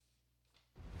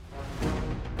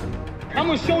I'm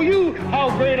gonna show you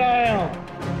how great I am.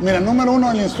 Mira, número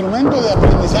uno, el instrumento de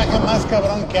aprendizaje más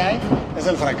cabrón que hay es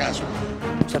el fracaso.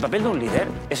 O sea, el papel de un líder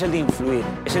es el de influir,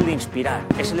 es el de inspirar,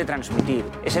 es el de transmitir,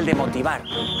 es el de motivar.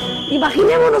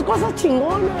 Imaginémonos cosas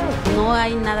chingonas. No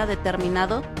hay nada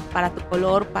determinado para tu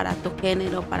color, para tu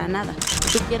género, para nada.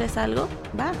 Si tú quieres algo,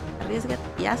 va,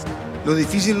 arriesgate y hazlo. Lo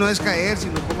difícil no es caer,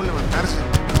 sino cómo levantarse.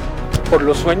 Por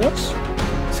los sueños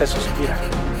se suspira,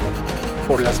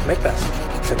 por las metas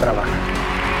se trabaja.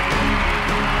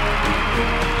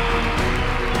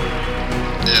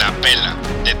 La pela,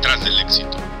 detrás del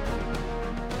éxito.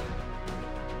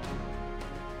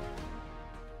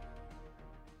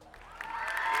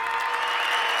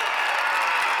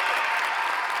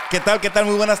 ¿Qué tal? ¿Qué tal?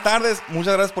 Muy buenas tardes.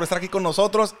 Muchas gracias por estar aquí con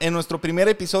nosotros en nuestro primer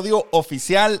episodio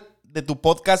oficial de tu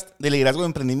podcast de liderazgo de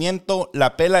emprendimiento,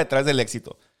 La Pela detrás del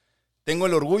éxito. Tengo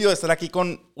el orgullo de estar aquí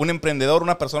con un emprendedor,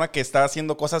 una persona que está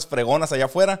haciendo cosas fregonas allá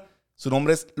afuera. Su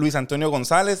nombre es Luis Antonio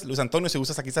Gónzalez. Luis Antonio, si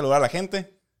gustas aquí saludar a la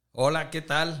gente. Hola, ¿qué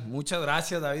tal? Muchas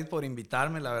gracias, David, por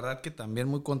invitarme. La verdad que también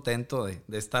muy contento de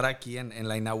estar aquí en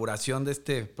la inauguración de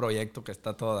este proyecto que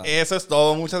está todo dando. Eso es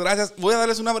todo, muchas gracias. Voy a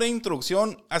darles una breve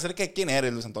introducción acerca de quién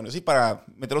eres, Luis Antonio. Sí, para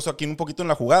meterlos aquí un poquito en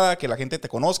la jugada, que la gente te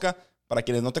conozca, para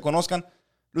quienes no te conozcan.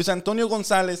 Luis Antonio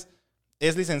Gónzalez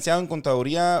es licenciado en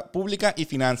Contaduría Pública y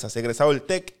Finanzas, egresado del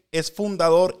TEC, es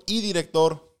fundador y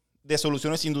director de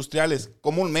Soluciones Industriales,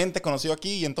 comúnmente conocido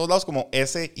aquí y en todos lados como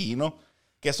SI, ¿no?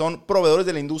 Que son proveedores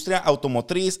de la industria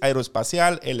automotriz,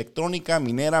 aeroespacial, electrónica,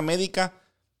 minera, médica,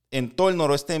 en todo el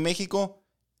noroeste de México,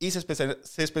 y se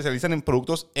especializan en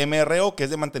productos MRO, que es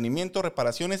de mantenimiento,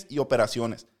 reparaciones y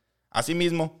operaciones.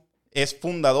 Asimismo, es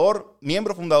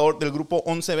miembro fundador del grupo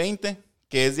 1120,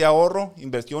 que es de ahorro,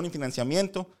 inversión y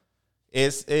financiamiento.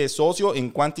 Es socio en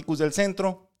Quanticus del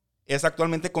Centro. Es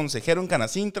actualmente consejero en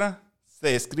Canacintra. Se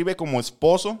describe como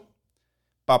esposo,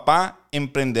 papá,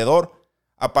 emprendedor,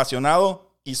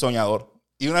 apasionado y soñador.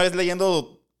 Y una vez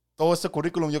leyendo todo este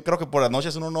currículum, yo creo que por las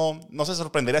noches uno no se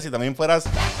sorprendería si también fueras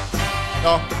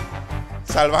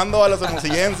salvando a los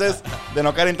hermosillenses de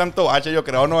no caer en tanto bache, yo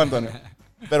creo, ¿no, Antonio?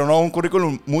 Pero no, un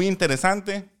currículum muy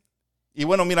interesante. Y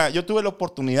bueno, mira, yo tuve la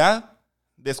oportunidad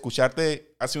de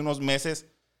escucharte hace unos meses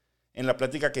en la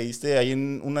plática que diste ahí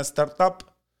en una startup,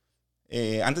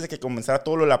 antes de que comenzara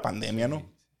todo lo de la pandemia, ¿no?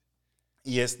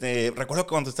 Y recuerdo que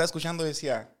cuando estaba escuchando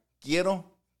decía,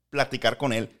 quiero platicar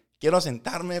con él, quiero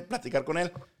sentarme, platicar con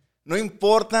él. No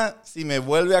importa si me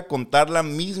vuelve a contar la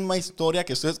misma historia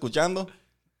que estoy escuchando,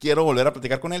 quiero volver a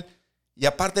platicar con él. Y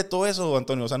aparte de todo eso,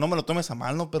 Antonio, o sea, no me lo tomes a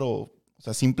mal, ¿no? Pero, o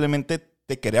sea, simplemente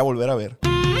te quería volver a ver.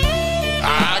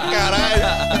 ¡Ah, caray!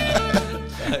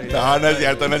 No es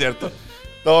cierto, no es cierto.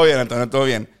 Todo bien, Antonio, todo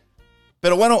bien.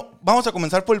 Pero bueno, vamos a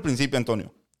comenzar por el principio,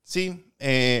 Antonio. Sí,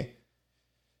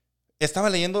 estaba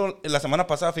leyendo la semana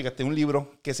pasada, fíjate, un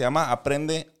libro que se llama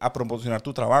Aprende a promocionar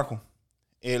tu trabajo.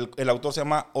 El autor se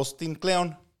llama Austin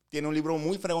Kleon. Tiene un libro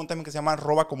muy fregón también que se llama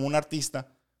Roba como un artista.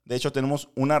 De hecho, tenemos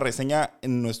una reseña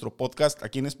en nuestro podcast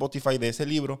aquí en Spotify de ese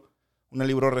libro, una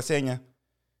libro reseña.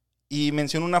 Y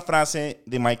menciona una frase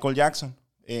de Michael Jackson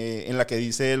en la que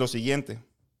dice lo siguiente.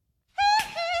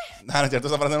 No es cierto,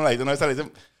 esa frase no la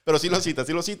dice, pero sí lo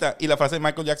cita. Y la frase de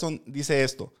Michael Jackson dice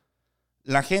esto.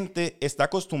 La gente está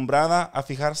acostumbrada a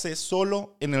fijarse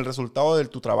solo en el resultado de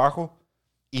tu trabajo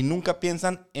y nunca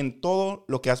piensan en todo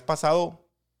lo que has pasado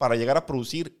para llegar a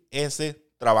producir ese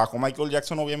trabajo. Michael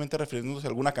Jackson, obviamente refiriéndose a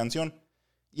alguna canción.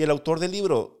 Y el autor del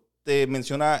libro te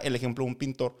menciona el ejemplo de un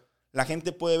pintor. La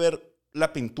gente puede ver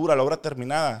la pintura, la obra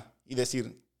terminada y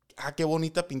decir, qué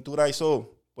bonita pintura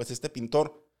hizo pues este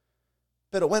pintor.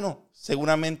 Pero bueno,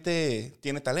 seguramente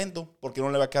tiene talento, porque no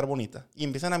le va a quedar bonita. Y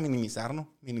empiezan a minimizar,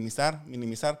 ¿no?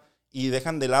 Minimizar. Y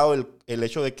dejan de lado el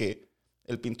hecho de que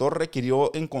el pintor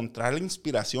requirió encontrar la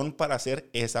inspiración para hacer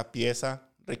esa pieza.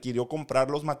 Requirió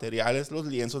comprar los materiales, los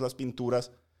lienzos, las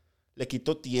pinturas. Le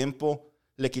quitó tiempo,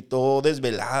 le quitó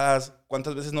desveladas.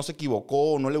 Cuántas veces no se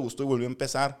equivocó, no le gustó y volvió a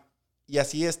empezar. Y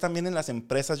así es también en las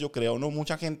empresas, yo creo, ¿no?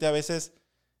 Mucha gente a veces...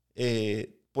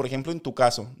 por ejemplo, en tu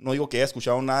caso, no digo que haya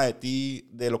escuchado nada de ti,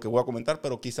 de lo que voy a comentar,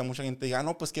 pero quizá mucha gente diga,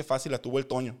 no, pues qué fácil la tuvo el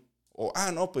Toño. O,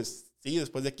 no, pues sí,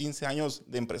 después de 15 años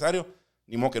de empresario,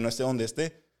 ni modo que no esté donde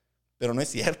esté. Pero no es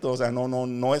cierto, o sea,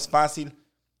 no es fácil.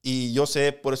 Y yo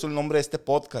sé, por eso el nombre de este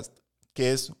podcast,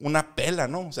 que es una pela,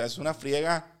 ¿no? O sea, es una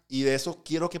friega y de eso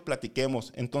quiero que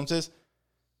platiquemos. Entonces,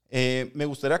 me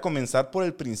gustaría comenzar por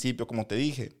el principio, como te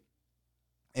dije.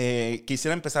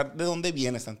 Quisiera empezar de dónde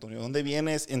vienes, Antonio. ¿Dónde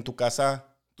vienes? En tu casa,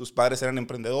 tus padres eran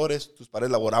emprendedores, tus padres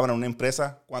laboraban en una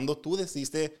empresa. ¿Cuándo tú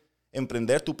decidiste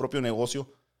emprender tu propio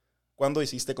negocio? ¿Cuándo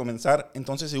decidiste comenzar?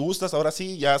 Entonces, si gustas, ahora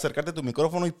sí, ya acercarte a tu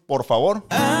micrófono y por favor.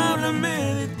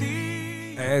 Háblame de ti.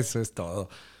 Eso es todo.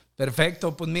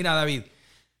 Perfecto. Pues mira, David,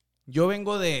 yo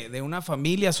vengo de una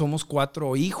familia, somos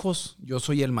 4 hijos. Yo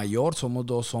soy el mayor, somos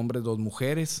 2 hombres, 2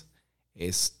 mujeres.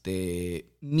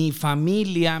 Mi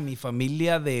familia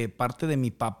de parte de mi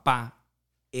papá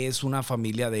es una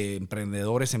familia de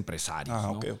emprendedores, empresarios.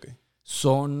 ¿no? Ok.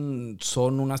 Son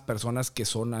unas personas que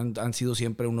han sido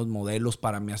siempre unos modelos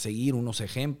para mí a seguir, unos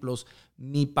ejemplos.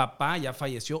 Mi papá ya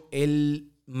falleció,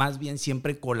 él más bien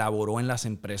siempre colaboró en las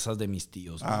empresas de mis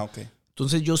tíos, ¿no? Ok.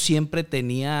 Entonces yo siempre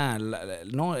tenía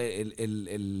 ¿no?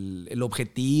 el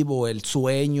objetivo, el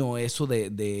sueño, eso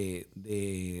de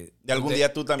algún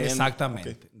día tú también.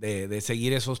 Exactamente, okay. de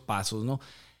seguir esos pasos, ¿no?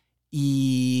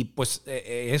 Y pues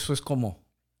eso es como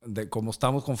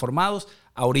estamos conformados.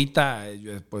 Ahorita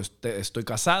pues estoy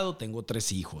casado, tengo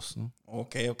 3 hijos, ¿no?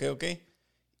 Ok.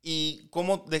 ¿Y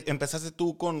cómo empezaste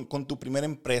tú con tu primera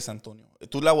empresa, Antonio?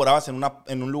 ¿Tú laborabas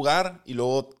en un lugar y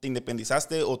luego te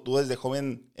independizaste o tú desde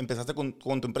joven empezaste con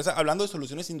tu empresa? Hablando de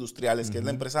Soluciones Industriales, que es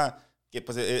la empresa que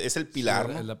pues, es el pilar,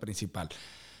 sí, ¿no? Es la principal.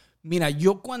 Mira,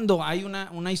 yo cuando hay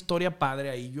una historia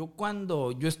padre ahí, yo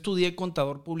estudié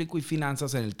contador público y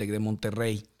finanzas en el TEC de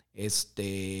Monterrey.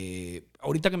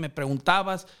 Ahorita que me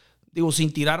preguntabas, digo,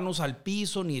 sin tirarnos al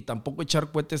piso ni tampoco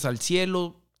echar cohetes al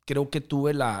cielo, creo que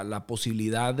tuve la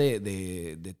posibilidad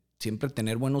de siempre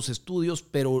tener buenos estudios,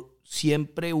 pero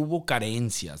siempre hubo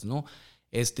carencias, ¿no?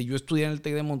 Yo estudié en el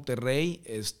TEC de Monterrey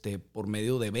por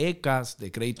medio de becas,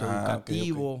 de crédito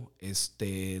educativo,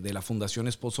 okay. De la Fundación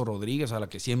Esposo Rodríguez, a la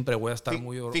que siempre voy a estar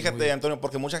Fíjate, Antonio,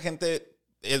 porque mucha gente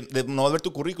no va a ver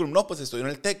tu currículum. No, pues estudió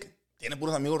en el TEC, tiene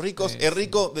puros amigos ricos, es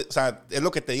rico. O sea, es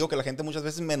lo que te digo, que la gente muchas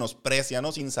veces menosprecia,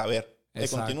 ¿no? Sin saber.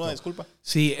 Continúa, disculpa.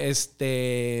 Sí,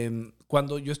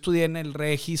 cuando yo estudié en el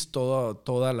Regis,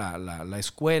 toda la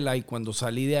escuela, y cuando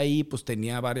salí de ahí, pues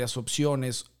tenía varias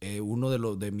opciones. Uno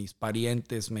de mis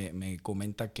parientes me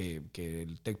comenta que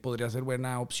el TEC podría ser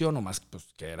buena opción, nomás pues,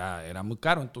 que era muy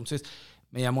caro. Entonces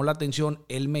me llamó la atención,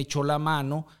 él me echó la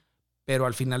mano, pero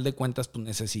al final de cuentas pues,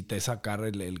 necesité sacar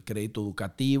el crédito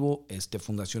educativo,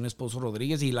 Fundación Esposo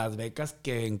Rodríguez y las becas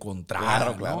que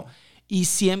encontraron, claro. ¿no? Y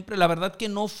siempre, la verdad que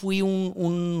no fui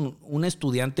un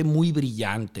estudiante muy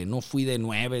brillante, no fui de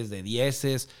 9, de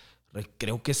 10.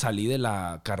 Creo que salí de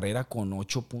la carrera con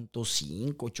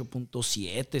 8.5,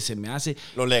 8.7, se me hace.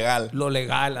 Lo legal. Lo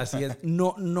legal, así es.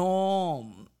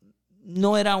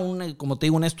 No era como te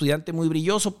digo, un estudiante muy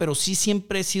brilloso, pero sí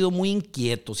siempre he sido muy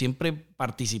inquieto. Siempre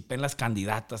participé en las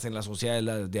candidatas, en la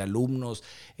sociedad de alumnos,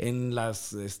 en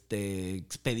las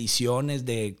expediciones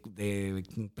de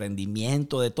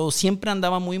emprendimiento, de todo. Siempre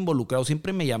andaba muy involucrado,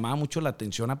 siempre me llamaba mucho la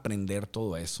atención aprender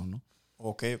todo eso, ¿no?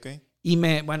 Ok. Y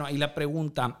la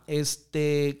pregunta,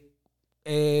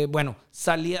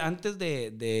 salí antes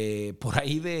por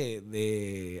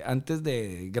ahí antes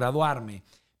de graduarme.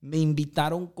 Me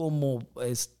invitaron como,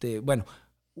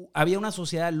 había una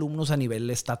sociedad de alumnos a nivel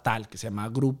estatal que se llamaba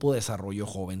Grupo Desarrollo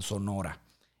Joven Sonora.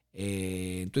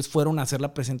 Entonces fueron a hacer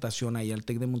la presentación ahí al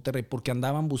TEC de Monterrey porque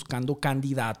andaban buscando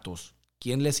candidatos,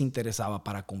 quién les interesaba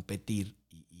para competir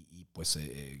y pues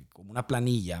como una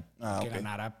planilla que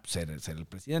ganara ser el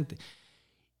presidente.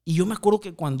 Y yo me acuerdo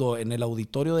que cuando en el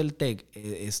auditorio del TEC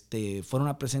fueron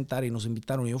a presentar y nos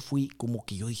invitaron, yo fui como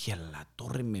que yo dije, a la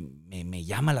torre me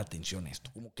llama la atención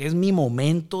esto. Como que es mi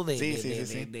momento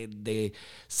de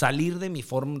salir de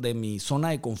mi zona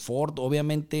de confort.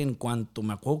 Obviamente, en cuanto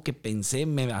me acuerdo que pensé,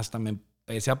 hasta me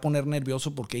empecé a poner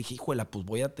nervioso porque dije, híjole, pues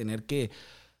voy a tener que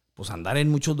pues andar en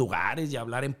muchos lugares y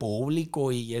hablar en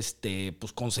público y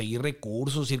pues conseguir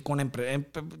recursos, ir con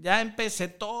ya empecé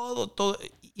todo.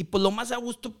 Y pues lo más a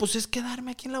gusto, pues es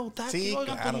quedarme aquí en la butaca. Sí,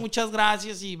 Oigan, claro. pues muchas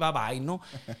gracias y bye, ¿no?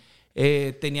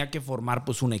 Tenía que formar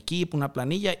pues un equipo, una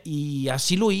planilla y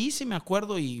así lo hice, me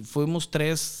acuerdo. Y fuimos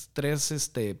tres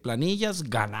planillas,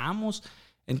 ganamos.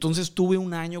 Entonces tuve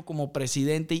un año como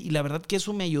presidente y la verdad que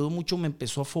eso me ayudó mucho, me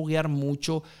empezó a foguear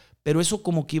mucho. Pero eso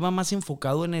como que iba más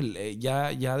enfocado en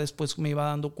ya después me iba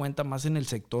dando cuenta más en el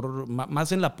sector,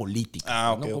 más en la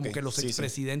política. ¿no? Como que los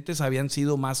expresidentes habían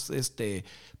sido más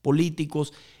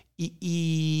políticos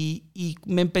y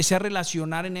me empecé a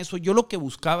relacionar en eso. Yo lo que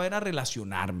buscaba era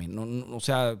relacionarme, ¿no? O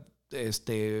sea,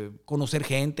 conocer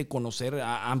gente,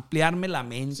 ampliarme la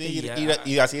mente. Sí,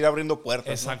 y así ir abriendo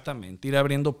puertas. Exactamente, ¿no? Ir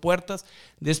abriendo puertas.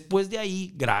 Después de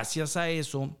ahí, gracias a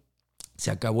eso,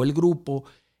 se acabó el grupo.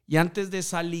 Y antes de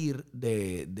salir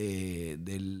de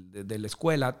la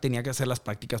escuela, tenía que hacer las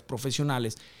prácticas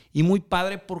profesionales. Y muy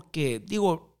padre porque,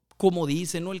 digo, como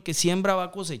dice, ¿no? El que siembra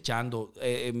va cosechando.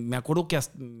 Me acuerdo que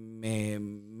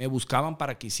me buscaban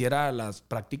para que hiciera las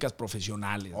prácticas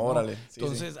profesionales, ¿no? Órale.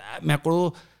 Entonces, me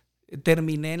acuerdo,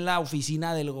 terminé en la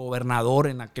oficina del gobernador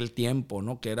en aquel tiempo,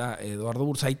 ¿no? Que era Eduardo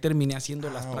Bursa. Ahí terminé haciendo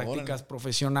las prácticas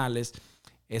profesionales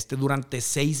durante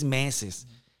 6 meses.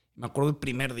 Me acuerdo el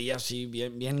primer día así,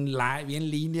 bien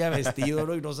línea, vestido,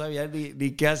 ¿no? Y no sabía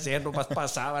ni qué hacer, nomás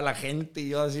pasaba la gente y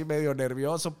yo así medio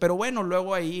nervioso. Pero bueno,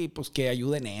 luego ahí, pues que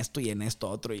ayuden esto y en esto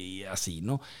otro y así,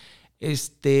 ¿no?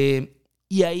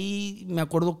 Y ahí me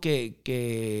acuerdo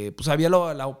que pues había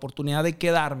la oportunidad de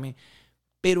quedarme,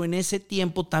 pero en ese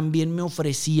tiempo también me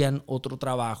ofrecían otro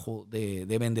trabajo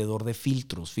de vendedor de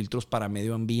filtros para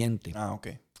medio ambiente. Ok.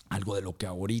 Algo de lo que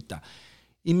ahorita.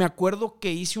 Y me acuerdo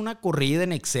que hice una corrida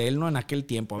en Excel, ¿no? En aquel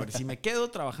tiempo. A ver, si me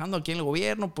quedo trabajando aquí en el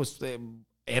gobierno, pues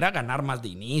era ganar más de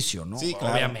inicio, ¿no? Sí,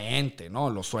 claro. Obviamente, ¿no?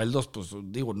 Los sueldos, pues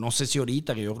digo, no sé si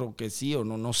ahorita, que yo creo que sí o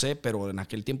no sé, pero en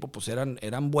aquel tiempo pues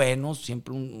eran buenos,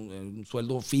 siempre un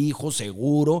sueldo fijo,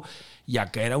 seguro, y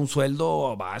acá era un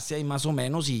sueldo base ahí más o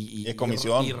menos y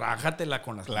comisión. Y rájatela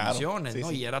con las comisiones, sí, ¿no?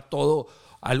 Sí. Y era todo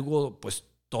algo, pues,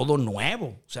 todo nuevo.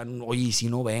 O sea, oye, y si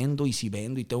no vendo, y si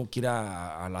vendo, y tengo que ir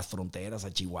a las fronteras,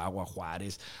 a Chihuahua, a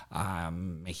Juárez, a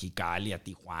Mexicali, a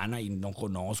Tijuana, y no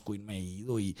conozco, y me he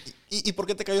ido. ¿Y por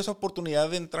qué te cayó esa oportunidad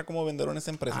de entrar como vendedor en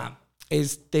esa empresa?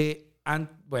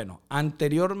 Bueno,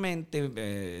 anteriormente,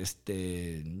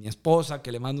 mi esposa,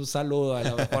 que le mando un saludo, a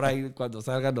lo mejor ahí cuando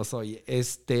salga nos oye,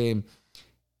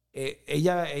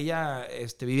 ella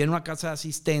vivía en una casa de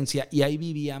asistencia y ahí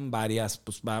vivían varias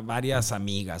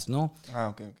amigas, ¿no?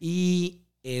 Ok. Y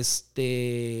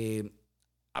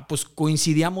pues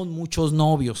coincidíamos muchos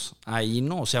novios ahí,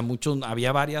 ¿no? O sea,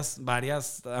 había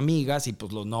varias amigas y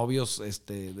pues los novios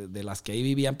de las que ahí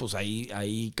vivían, pues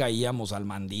ahí caíamos al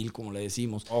mandil, como le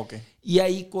decimos. Okay. Y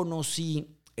ahí conocí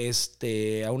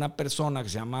a una persona que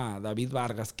se llama David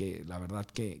Vargas, que la verdad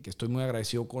que estoy muy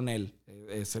agradecido con él.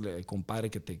 Es el compadre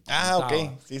que te contaba. Ok.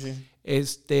 Sí.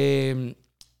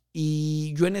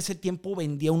 Y yo en ese tiempo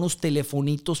vendía unos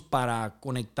telefonitos para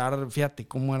conectar, fíjate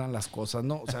cómo eran las cosas,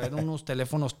 ¿no? O sea, eran unos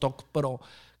teléfonos TOC Pro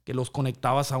que los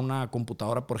conectabas a una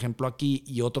computadora, por ejemplo, aquí,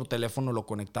 y otro teléfono lo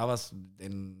conectabas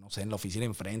en la oficina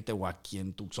enfrente o aquí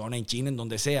en tu zona, en China, en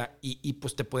donde sea, y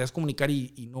pues te podías comunicar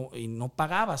y no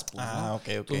pagabas. Pues, ¿no? Ok.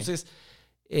 Entonces,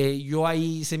 yo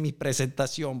ahí hice mi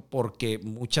presentación porque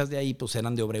muchas de ahí pues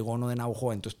eran de Obregón o de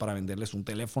Navajo, entonces para venderles un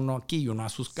teléfono aquí y uno a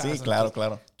sus casas. Sí, claro.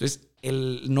 Entonces,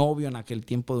 el novio en aquel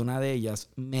tiempo de una de ellas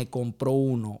me compró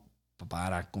uno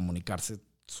para comunicarse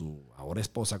su ahora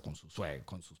esposa con sus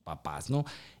papás, ¿no?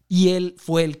 Y él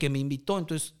fue el que me invitó.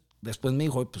 Entonces, después me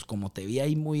dijo, pues como te vi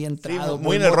ahí muy entrado,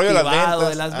 muy en el rollo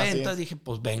de las ventas, dije,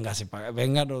 pues vente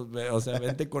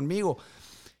conmigo.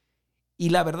 Y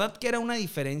la verdad que era una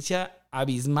diferencia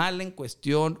abismal en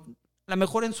cuestión. La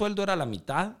mejor en sueldo era la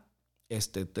mitad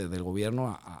del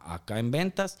gobierno acá en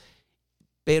ventas,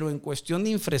 pero en cuestión de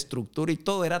infraestructura y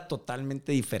todo era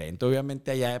totalmente diferente.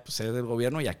 Obviamente allá pues era del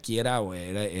gobierno y aquí era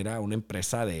una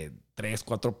empresa de 3,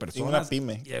 4 personas. Una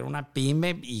pyme. Era una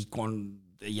pyme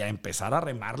y a empezar a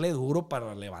remarle duro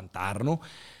para levantar, ¿no?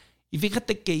 Y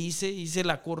fíjate que hice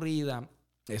la corrida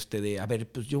a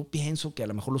ver, pues yo pienso que a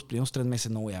lo mejor los primeros 3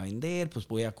 meses no voy a vender, pues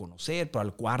voy a conocer, pero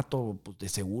al cuarto, pues de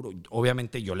seguro,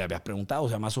 obviamente yo le había preguntado, o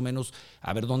sea, más o menos,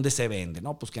 a ver dónde se vende,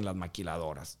 ¿no? Pues que en las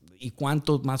maquiladoras. ¿Y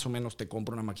cuánto más o menos te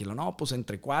compra una maquiladora? No, pues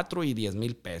entre 4 y 10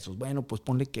 mil pesos. Bueno, pues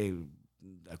ponle que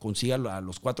consiga a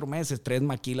los 4 meses 3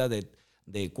 maquilas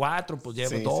de 4, pues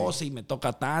llevo 12 y me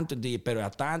toca tanto, pero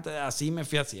a tanto, así me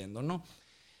fui haciendo, ¿no?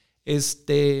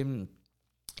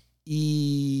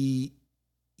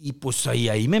 Y pues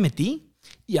ahí me metí.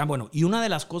 Y y una de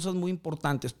las cosas muy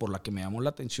importantes por la que me llamó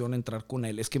la atención entrar con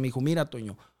él es que me dijo, mira,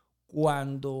 Toño,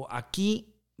 cuando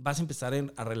aquí vas a empezar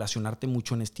a relacionarte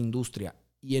mucho en esta industria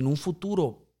y en un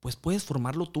futuro, pues puedes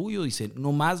formar lo tuyo. Dice,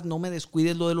 nomás no me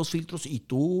descuides lo de los filtros y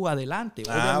tú adelante.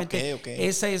 Obviamente,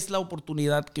 esa es la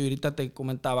oportunidad que ahorita te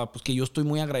comentaba, pues que yo estoy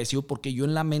muy agradecido porque yo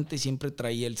en la mente siempre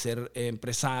traía el ser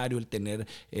empresario, el tener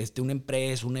una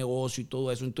empresa, un negocio y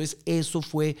todo eso. Entonces, eso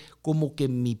fue como que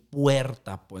mi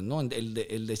puerta, pues, ¿no?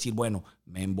 El decir, bueno,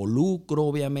 me involucro,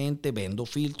 obviamente, vendo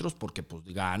filtros porque pues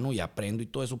gano y aprendo y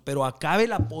todo eso, pero acabe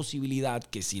la posibilidad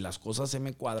que si las cosas se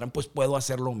me cuadran, pues puedo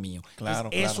hacer lo mío. Claro.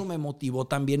 Eso me motivó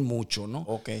también mucho, ¿no?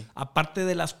 Okay. Aparte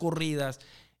de las corridas,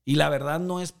 y la verdad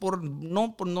no es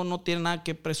no tiene nada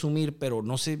que presumir, pero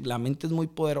no sé, la mente es muy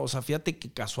poderosa. Fíjate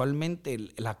que casualmente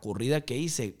la corrida que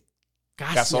hice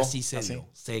casi así se dio.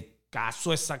 Se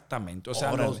casó exactamente. O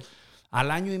sea, Al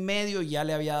año y medio ya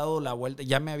le había dado la vuelta,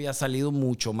 ya me había salido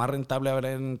mucho más rentable haber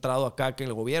entrado acá que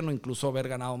el gobierno, incluso haber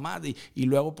ganado más y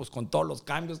luego pues con todos los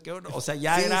cambios que uno, o sea,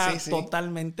 ya era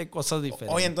totalmente cosas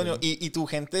diferentes. Oye, Antonio, ¿y tu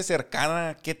gente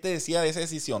cercana qué te decía de esa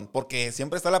decisión? Porque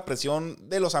siempre está la presión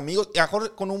de los amigos, y a lo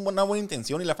mejor con una buena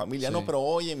intención y la familia, ¿no? Pero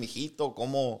oye, mijito,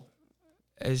 ¿cómo?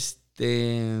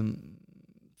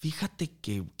 Fíjate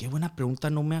que qué buena pregunta,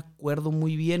 no me acuerdo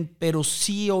muy bien, pero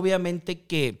sí, obviamente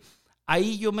que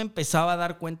ahí yo me empezaba a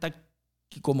dar cuenta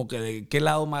como que de qué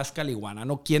lado más caliguana,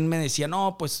 ¿no? ¿Quién me decía,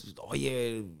 no, pues,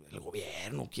 oye, el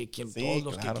gobierno, todos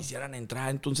los que quisieran entrar?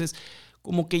 Entonces,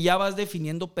 como que ya vas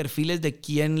definiendo perfiles de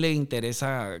quién le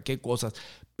interesa qué cosas.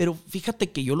 Pero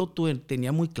fíjate que yo lo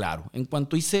tenía muy claro. En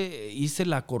cuanto hice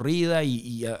la corrida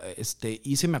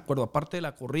hice, me acuerdo, aparte de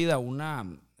la corrida,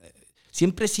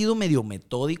 siempre he sido medio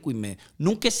metódico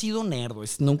nunca he sido nerd,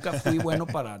 nunca fui bueno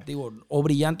o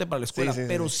brillante para la escuela,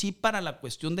 pero sí para la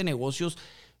cuestión de negocios.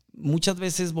 Muchas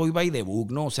veces voy by the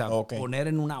book, ¿no? O sea, poner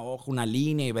en una hoja, una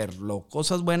línea y ver las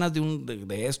cosas buenas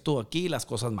de esto aquí y las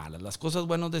cosas malas, las cosas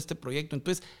buenas de este proyecto.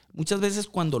 Entonces, muchas veces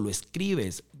cuando lo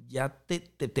escribes, ya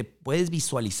te puedes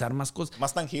visualizar más cosas.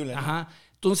 Más tangible, ¿no? Ajá.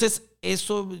 Entonces,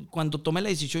 eso, cuando tomé la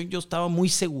decisión, yo estaba muy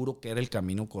seguro que era el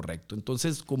camino correcto.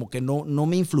 Entonces, como que no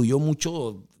me influyó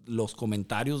mucho los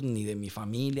comentarios ni de mi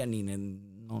familia, ni de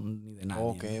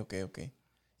nadie. Ok.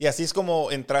 Y así es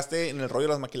como entraste en el rollo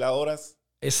de las maquiladoras.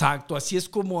 Exacto, así es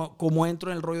como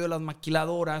entro en el rollo de las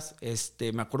maquiladoras.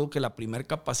 Me acuerdo que la primera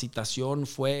capacitación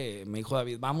me dijo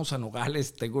David, vamos a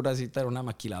Nogales, tengo una cita en una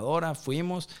maquiladora.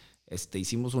 Fuimos,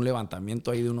 hicimos un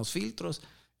levantamiento ahí de unos filtros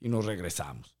y nos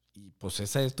regresamos. Y pues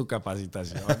esa es tu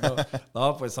capacitación.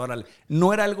 No, pues órale.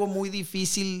 No era algo muy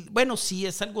difícil. Bueno, sí,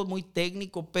 es algo muy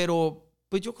técnico, pero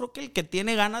pues yo creo que el que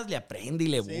tiene ganas le aprende y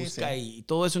le busca y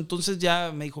todo eso. Entonces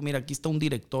ya me dijo, mira, aquí está un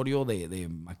directorio de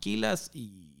maquilas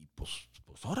y pues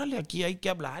órale, aquí hay que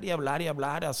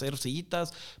hablar, hacer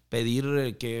citas,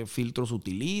 pedir qué filtros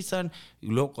utilizan y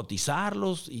luego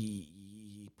cotizarlos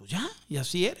y pues ya, y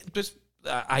así era. Entonces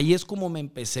ahí es como me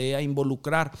empecé a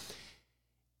involucrar.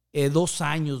 2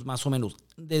 años más o menos.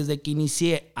 Desde que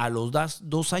inicié a los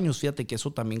 2 años, fíjate que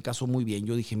eso también casó muy bien.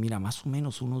 Yo dije, mira, más o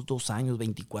menos unos 2 años,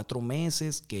 24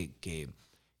 meses, que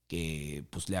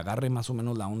pues le agarre más o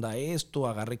menos la onda a esto,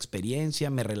 agarre experiencia,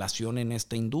 me relacione en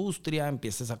esta industria,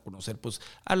 empieces a conocer pues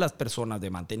a las personas de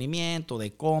mantenimiento,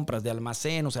 de compras, de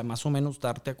almacén, o sea, más o menos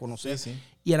darte a conocer. Sí.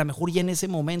 Y a lo mejor ya en ese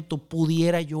momento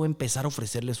pudiera yo empezar a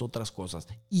ofrecerles otras cosas.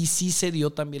 Y sí se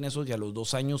dio también eso, que a los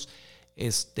 2 años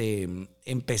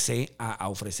empecé a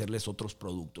ofrecerles otros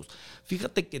productos.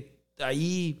 Fíjate que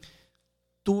ahí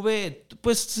tuve,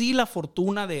 pues sí, la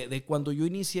fortuna de cuando yo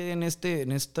inicié en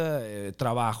este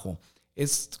trabajo,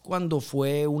 es cuando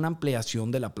fue una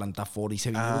ampliación de la planta Ford y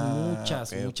se vinieron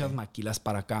muchas maquilas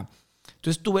para acá.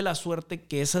 Entonces tuve la suerte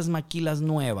que esas maquilas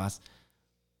nuevas,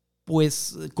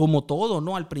 pues como todo,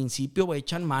 ¿no? Al principio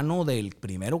echan mano del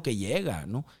primero que llega,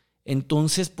 ¿no?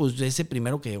 Entonces, pues ese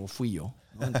primero que llegó fui yo,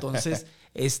 ¿no? Entonces,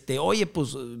 oye,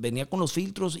 pues venía con los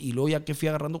filtros y luego ya que fui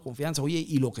agarrando confianza, oye,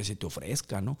 y lo que se te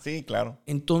ofrezca, ¿no? Sí, claro.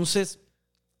 Entonces,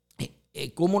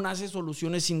 ¿cómo nace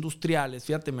Soluciones Industriales?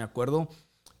 Fíjate, me acuerdo,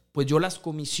 pues yo las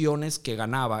comisiones que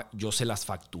ganaba, yo se las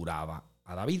facturaba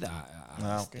a David.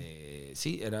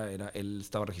 Sí, él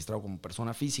estaba registrado como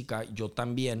persona física, yo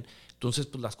también. Entonces,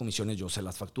 pues las comisiones yo se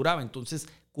las facturaba. Entonces,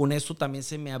 con eso también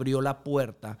se me abrió la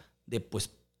puerta de,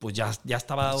 pues ya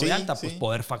estaba dado de alta, pues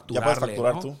poder facturarle. Ya puedes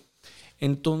facturar, ¿no? Tú.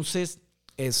 Entonces,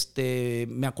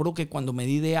 me acuerdo que cuando me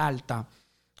di de alta,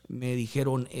 me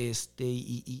dijeron,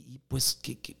 pues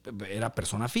que era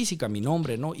persona física, mi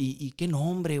nombre, ¿no? ¿Y qué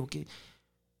nombre? ¿O qué?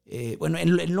 Bueno,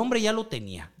 el nombre ya lo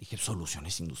tenía. Dije,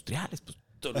 Soluciones Industriales. Pues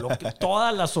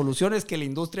todas las soluciones que la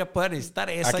industria pueda necesitar,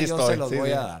 se los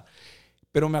voy a dar.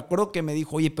 Pero me acuerdo que me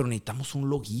dijo, oye, pero necesitamos un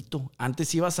loguito.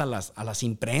 Antes ibas a las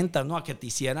imprentas, ¿no? A que te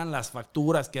hicieran las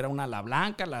facturas, que era la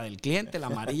blanca, la del cliente, la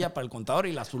amarilla para el contador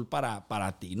y la azul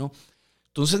para ti, ¿no?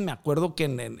 Entonces me acuerdo que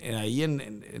ahí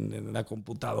en la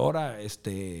computadora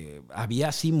había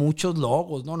así muchos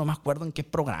logos, ¿no? No me acuerdo en qué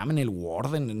programa, en el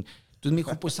Word, entonces me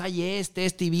dijo, pues hay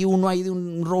y vi uno ahí de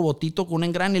un robotito con un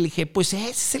engrane. Le dije, pues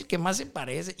ese es el que más se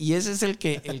parece y ese es el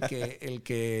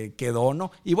que quedó,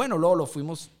 ¿no? Y bueno, luego lo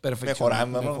fuimos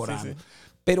perfeccionando. Mejorando. Sí.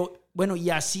 Pero bueno,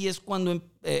 y así es cuando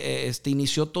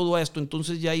inició todo esto.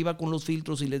 Entonces ya iba con los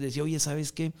filtros y les decía, oye,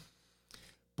 ¿sabes qué?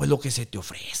 Pues lo que se te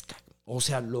ofrezca, o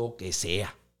sea, lo que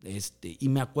sea. Y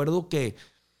me acuerdo que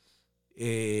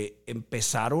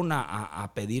empezaron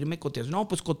a pedirme cotización. No,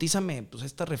 pues cotízame pues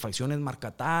estas refacciones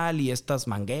marca tal y estas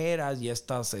mangueras y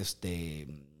estas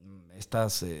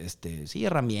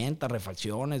herramientas,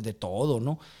 refacciones, de todo,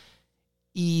 ¿no?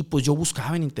 Y pues yo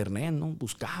buscaba en internet, ¿no?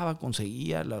 Buscaba,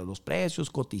 conseguía los precios,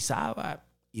 cotizaba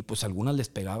y pues algunas les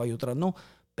pegaba y otras no.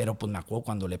 Pero pues me acuerdo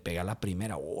cuando le pegué a la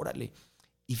primera, órale.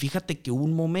 Y fíjate que hubo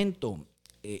un momento,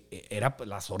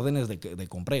 las órdenes de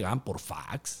compra llegaban por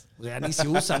fax. O sea, ni se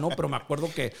usa, ¿no? Pero me acuerdo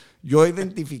que yo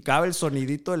identificaba el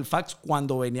sonidito del fax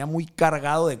cuando venía muy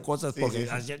cargado de cosas. Porque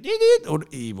hacía...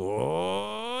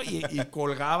 Y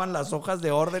colgaban las hojas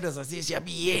de órdenes así, decía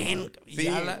bien. Sí,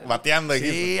 bateando.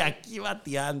 Sí, aquí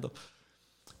bateando.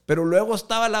 Pero luego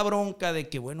estaba la bronca de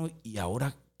que, bueno, y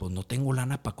ahora pues no tengo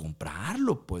lana para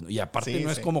comprarlo, pues. Y aparte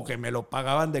no es como que me lo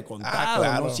pagaban de contado,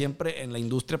 claro. ¿No? Siempre en la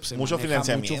industria pues, se mucho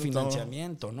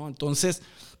financiamiento, ¿no? Entonces,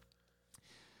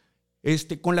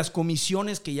 con las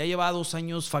comisiones que ya llevaba 2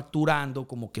 años facturando,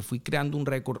 como que fui creando un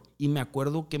récord. Y me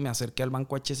acuerdo que me acerqué al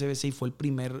banco HSBC y fue el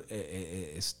primer,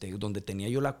 donde tenía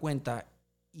yo la cuenta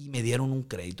y me dieron un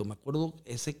crédito. Me acuerdo,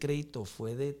 ese crédito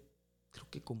fue de, creo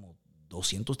que como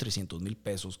 200, 300 mil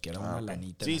pesos, que era una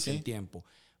lanita en aquel tiempo.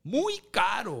 Muy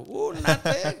caro,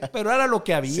 pero era lo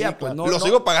que había. Sí, pues, lo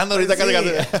sigo pagando ahorita.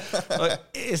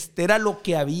 Era lo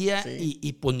que había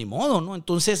y pues ni modo, ¿no?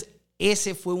 Entonces,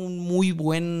 ese fue un muy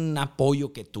buen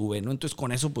apoyo que tuve, ¿no? Entonces,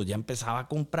 con eso pues ya empezaba a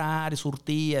comprar,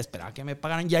 surtía, esperaba que me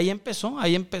pagaran. Y ahí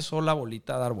empezó la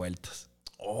bolita a dar vueltas.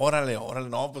 Órale,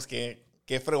 no, pues qué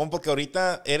fregón, porque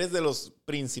ahorita eres de los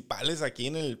principales aquí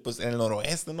en el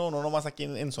noroeste, ¿no? No nomás aquí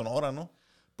en Sonora, ¿no?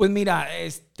 Pues mira,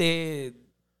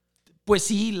 pues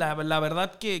sí, la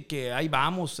verdad que ahí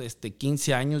vamos,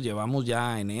 15 años llevamos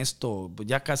ya en esto,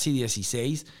 ya casi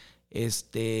 16,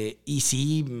 y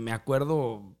sí, me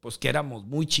acuerdo pues que éramos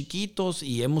muy chiquitos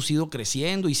y hemos ido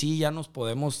creciendo y sí, ya nos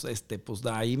podemos, pues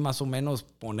de ahí más o menos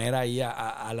poner ahí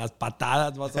a las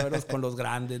patadas más o menos con los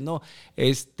grandes, ¿no?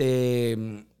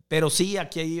 Pero sí,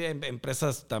 aquí hay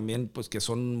empresas también pues que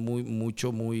son muy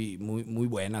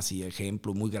buenas y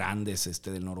ejemplos muy grandes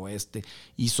del noroeste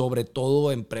y sobre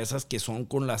todo empresas que son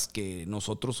con las que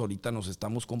nosotros ahorita nos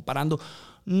estamos comparando,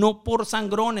 no por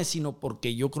sangrones, sino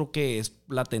porque yo creo que es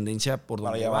la tendencia por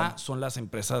donde va, son las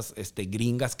empresas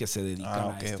gringas que se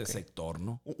dedican a este sector,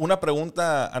 ¿no? Una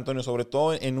pregunta, Antonio, sobre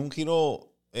todo en un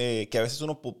giro que a veces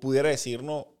uno pudiera decir,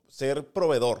 ¿no? Ser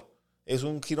proveedor. Es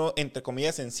un giro, entre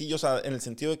comillas, sencillo, o sea, en el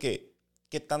sentido de que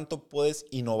 ¿qué tanto puedes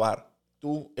innovar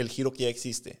tú el giro que ya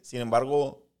existe? Sin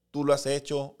embargo, tú lo has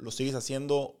hecho, lo sigues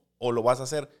haciendo o lo vas a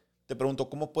hacer. Te pregunto,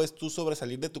 ¿cómo puedes tú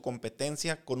sobresalir de tu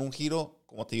competencia con un giro,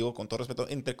 como te digo, con todo respeto,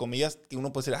 entre comillas, que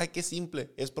uno puede decir, ay, qué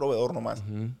simple, es proveedor nomás?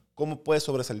 Uh-huh. ¿Cómo puedes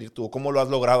sobresalir tú o cómo lo has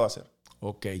logrado hacer?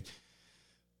 Ok.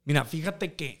 Mira,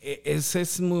 fíjate que esa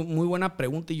es muy buena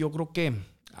pregunta y yo creo que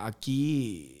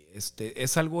aquí...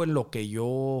 es algo en lo que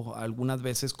yo algunas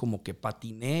veces como que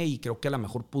patiné y creo que a lo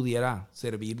mejor pudiera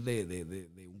servir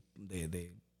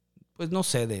pues no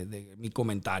sé, de mi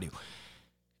comentario.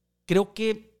 Creo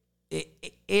que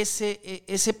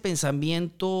ese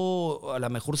pensamiento a lo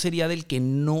mejor sería del que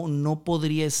no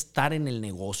podría estar en el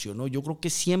negocio, ¿no? Yo creo que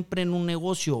siempre en un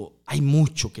negocio hay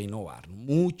mucho que innovar,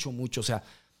 mucho, o sea,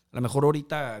 a lo mejor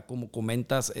ahorita, como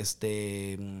comentas,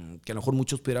 que a lo mejor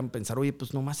muchos pudieran pensar, oye,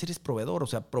 pues nomás eres proveedor. O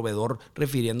sea, proveedor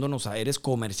refiriéndonos a eres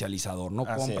comercializador, ¿no?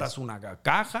 Así compras es. Una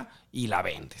caja y la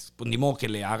vendes. Pues ni modo que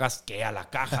le hagas que a la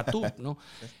caja tú, ¿no?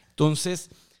 Entonces,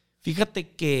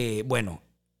 fíjate que, bueno,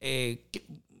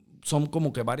 son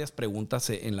como que varias preguntas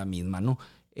en la misma, ¿no?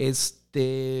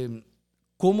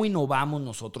 ¿Cómo innovamos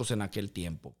nosotros en aquel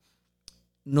tiempo?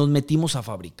 Nos metimos a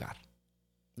fabricar.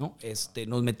 ¿No?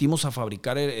 Nos metimos a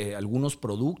fabricar algunos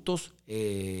productos.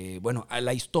 Bueno, a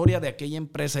la historia de aquella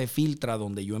empresa de Filtra,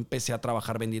 donde yo empecé a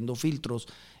trabajar vendiendo filtros.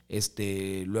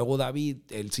 Luego David,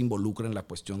 él se involucra en la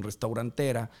cuestión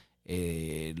restaurantera.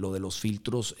 Lo de los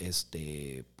filtros,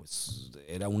 pues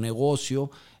era un negocio.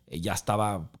 Ya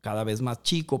estaba cada vez más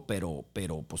chico, pero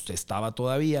pues estaba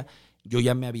todavía. Yo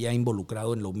ya me había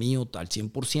involucrado en lo mío al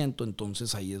 100%,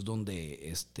 entonces ahí es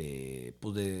donde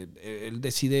pues él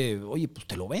decide, oye, pues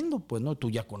te lo vendo, pues no,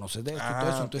 tú ya conoces de esto y todo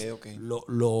eso, entonces okay.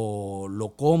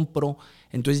 Lo compro,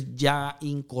 entonces ya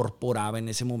incorporaba en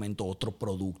ese momento otro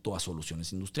producto a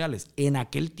Soluciones Industriales. En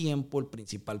aquel tiempo el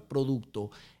principal producto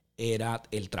era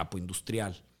el trapo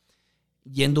industrial.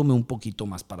 Yéndome un poquito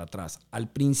más para atrás,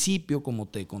 al principio, como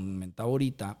te comentaba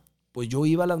ahorita, pues yo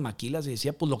iba a las maquilas y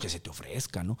decía, pues lo que se te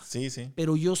ofrezca, ¿no? Sí.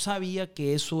 Pero yo sabía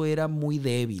que eso era muy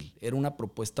débil, era una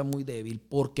propuesta muy débil,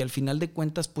 porque al final de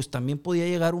cuentas, pues también podía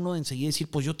llegar uno de enseguida y decir,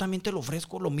 pues yo también te lo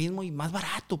ofrezco lo mismo y más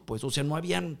barato, pues. O sea, no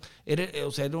habían,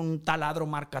 era un taladro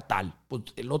marca tal. Pues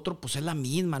el otro, pues es la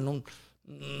misma, no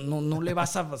le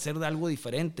vas a hacer de algo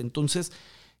diferente. Entonces,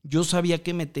 yo sabía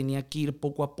que me tenía que ir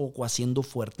poco a poco haciendo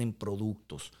fuerte en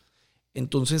productos.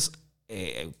 Entonces,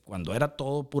 cuando era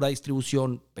todo pura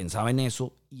distribución, pensaba en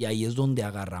eso y ahí es donde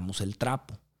agarramos el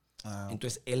trapo.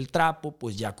 Entonces el trapo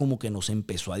pues ya como que nos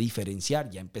empezó a diferenciar,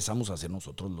 ya empezamos a ser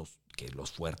nosotros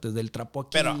los fuertes del trapo aquí.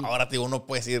 Pero ahora te digo, uno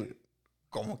puede decir,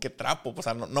 ¿cómo que trapo? O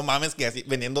sea, no mames que así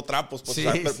vendiendo trapos, pues, sí,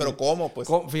 o sea, sí. pero ¿cómo? Pues,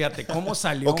 fíjate, ¿cómo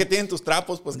salió? ¿O qué tienen tus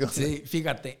trapos? Pues, sí,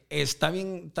 fíjate,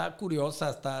 está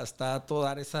curiosa, está a todo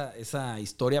dar esa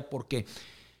historia porque,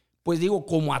 pues digo,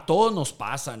 como a todos nos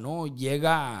pasa, ¿no?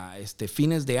 Llega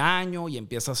fines de año y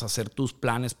empiezas a hacer tus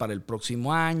planes para el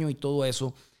próximo año y todo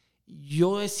eso.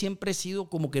 Yo siempre he sido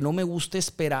como que no me gusta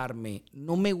esperarme,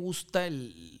 no me gusta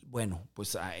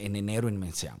pues en enero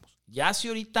iniciamos. Ya si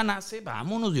ahorita nace,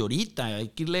 vámonos de ahorita, hay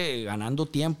que irle ganando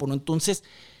tiempo, ¿no? Entonces,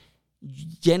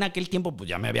 ya en aquel tiempo, pues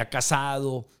ya me había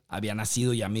casado, había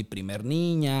nacido ya mi primer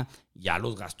niña, ya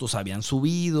los gastos habían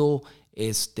subido,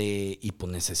 y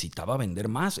pues necesitaba vender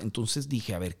más. Entonces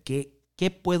dije, a ver,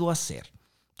 ¿qué puedo hacer?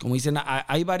 Como dicen,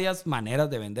 hay varias maneras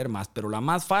de vender más, pero la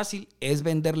más fácil es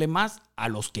venderle más a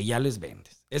los que ya les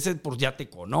vendes. Ese pues ya te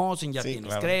conocen, ya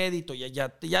tienes crédito,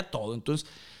 ya todo. Entonces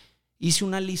hice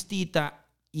una listita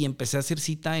y empecé a hacer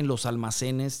cita en los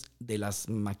almacenes de las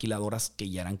maquiladoras que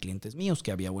ya eran clientes míos,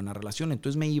 que había buena relación.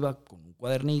 Entonces me iba con un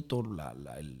cuadernito,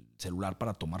 el celular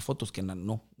para tomar fotos, que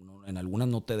en algunas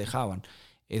no te dejaban.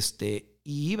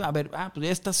 Y iba a ver, pues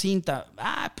esta cinta,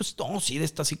 pues no, sí, de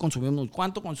esta sí consumimos.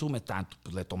 ¿Cuánto consume? Tanto.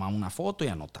 Pues le tomaba una foto y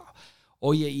anotaba.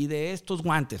 Oye, y de estos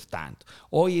guantes, tanto.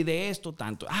 Oye, de esto,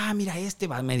 tanto. Mira,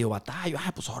 va medio batallo.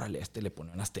 Pues órale, le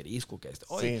pone un asterisco.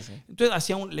 Oye. Sí.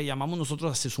 Entonces le llamamos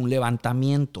nosotros, haces un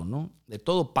levantamiento, ¿no? De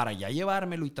todo para ya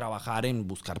llevármelo y trabajar en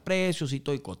buscar precios y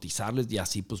todo y cotizarles y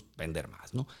así pues vender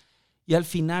más, ¿no? Y al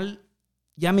final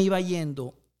ya me iba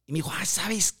yendo y me dijo,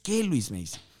 ¿sabes qué, Luis? Me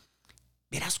dice,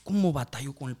 verás cómo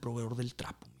batallo con el proveedor del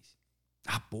trapo. Me dice,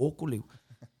 ¿a poco? Le digo,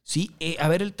 sí, a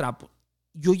ver el trapo.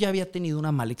 Yo ya había tenido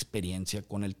una mala experiencia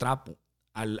con el trapo.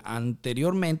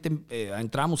 Anteriormente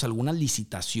entrábamos a algunas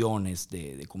licitaciones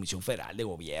de Comisión Federal, de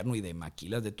Gobierno y de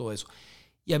maquilas, de todo eso.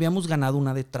 Y habíamos ganado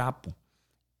una de trapo.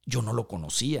 Yo no lo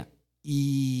conocía.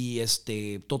 Y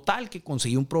total que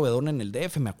conseguí un proveedor en el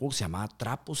DF, me acuerdo que se llamaba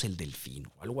Trapos el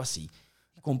Delfino, o algo así.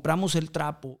 Compramos el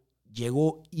trapo,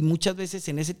 llegó y muchas veces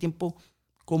en ese tiempo,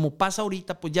 como pasa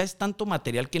ahorita, pues ya es tanto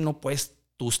material que no puedes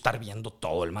tú estar viendo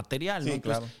todo el material, ¿no? Sí,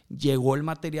 Entonces, claro. llegó el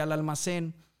material al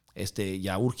almacén,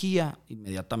 ya urgía,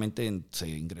 inmediatamente se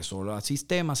ingresó al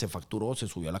sistema, se facturó, se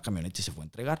subió a la camioneta y se fue a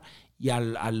entregar. Y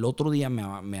al otro día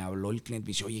me habló el cliente y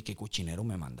me dice, oye, ¿qué cochinero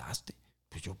me mandaste?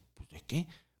 Pues yo, ¿de qué?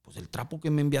 Pues el trapo que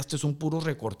me enviaste son puros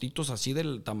recortitos así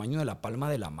del tamaño de la palma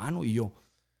de la mano. Y yo,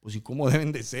 pues ¿y cómo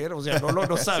deben de ser? O sea,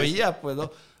 no sabía, pues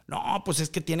no. No, pues es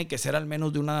que tiene que ser al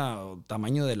menos de un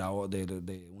tamaño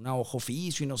de una hoja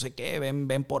oficio y no sé qué,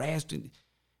 ven por esto.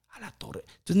 A la torre.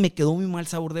 Entonces me quedó muy mal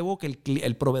sabor de boca.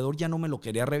 El proveedor ya no me lo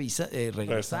quería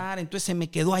regresar. Entonces se me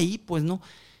quedó ahí, pues, ¿no?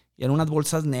 Y eran unas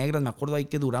bolsas negras, me acuerdo ahí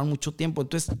que duraron mucho tiempo.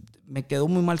 Entonces me quedó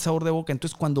muy mal sabor de boca.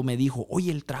 Entonces cuando me dijo,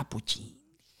 oye, el trapo,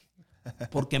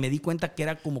 porque me di cuenta que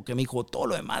era como que me dijo, todo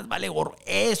lo demás vale gorro.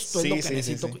 Esto es lo que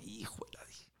necesito. Sí. Híjole.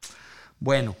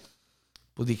 Bueno,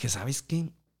 pues dije, ¿sabes qué?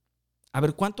 A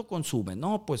ver, ¿cuánto consume?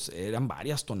 No, pues eran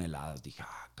varias toneladas. Dije,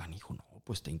 canijo, no,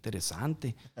 pues está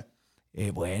interesante.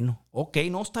 Bueno, ok,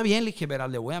 no, está bien. Le dije, verás,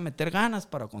 le voy a meter ganas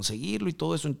para conseguirlo y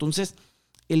todo eso. Entonces,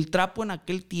 el trapo en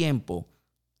aquel tiempo,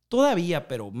 todavía,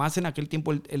 pero más en aquel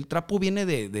tiempo, el trapo viene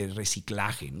de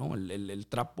reciclaje, ¿no? El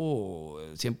trapo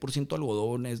 100%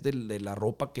 algodón es de la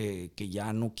ropa que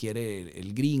ya no quiere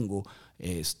el gringo,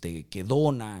 que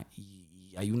dona y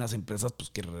hay unas empresas pues,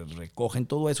 que recogen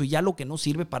todo eso y ya lo que no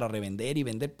sirve para revender y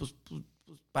vender, pues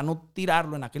para no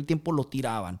tirarlo, en aquel tiempo lo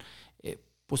tiraban,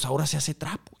 pues ahora se hace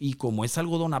trapo y como es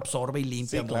algodón absorbe y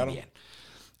limpia muy bien.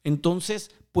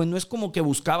 Entonces, pues no es como que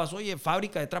buscabas, oye,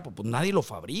 fábrica de trapo, pues nadie lo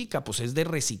fabrica, pues es de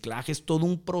reciclaje, es todo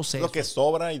un proceso. Lo que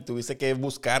sobra y tuviste que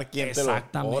buscar quién te lo...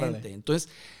 Exactamente, entonces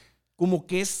como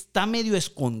que está medio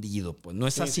escondido, pues no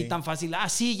es así tan fácil.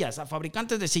 Sillas,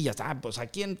 fabricantes de sillas, pues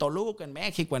aquí en Toluca, en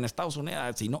México, en Estados Unidos,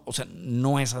 así, no, o sea,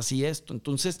 no es así esto.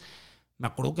 Entonces, me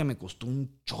acuerdo que me costó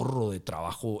un chorro de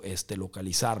trabajo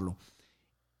localizarlo.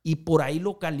 Y por ahí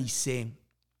localicé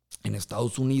en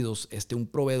Estados Unidos un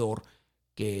proveedor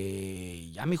que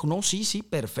ya me dijo, no, sí,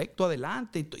 perfecto,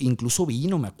 adelante. Incluso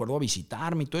vino, me acuerdo, a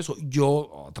visitarme y todo eso. Yo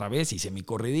otra vez hice mi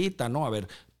corridita, ¿no? A ver,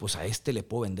 pues a le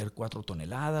puedo vender 4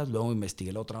 toneladas. Luego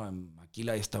investigué la otra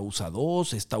maquila, esta usa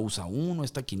 2, esta usa 1,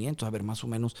 esta 500. A ver, más o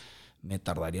menos me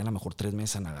tardaría a lo mejor 3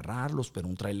 meses en agarrarlos, pero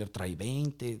un tráiler trae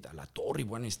 20, a la torre y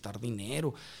voy a necesitar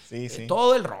dinero. Sí.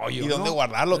 Todo el rollo, ¿y dónde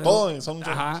guardarlo? Todo.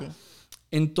 Ajá. Sí.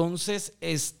 Entonces,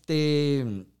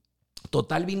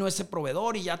 Total, vino ese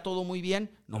proveedor y ya todo muy bien.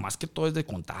 No más que todo es de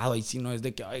contado. Ahí sí no es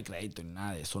de que hay crédito ni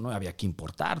nada de eso. No había que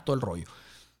importar todo el rollo.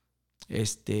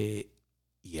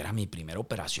 Y era mi primera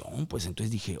operación. Pues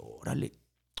entonces dije, órale.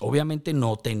 Obviamente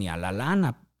no tenía la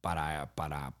lana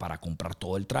para comprar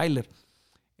todo el tráiler.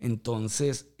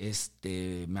 Entonces,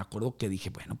 me acuerdo que dije,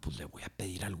 bueno, pues le voy a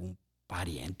pedir a algún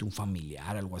pariente, un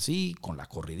familiar, algo así, con la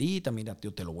corridita. Mira,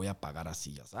 tío, te lo voy a pagar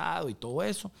así, asado y todo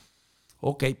eso.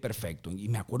 Ok, perfecto. Y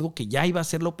me acuerdo que ya iba a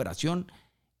hacer la operación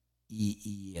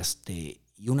y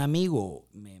un amigo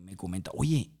me comenta,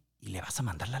 oye, ¿y le vas a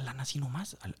mandar la lana así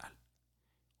nomás?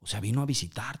 O sea, vino a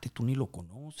visitarte, tú ni lo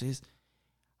conoces.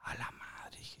 A la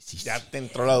madre. Dije, sí, ya sí, te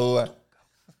entró la duda.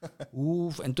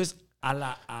 Entonces a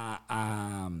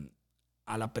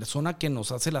la persona que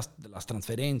nos hace las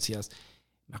transferencias,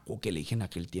 me acuerdo que le dije en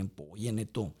aquel tiempo, oye,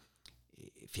 Neto,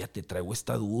 fíjate, traigo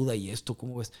esta duda y esto,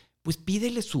 ¿cómo ves? Pues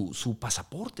pídele su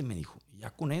pasaporte, me dijo, y ya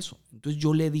con eso. Entonces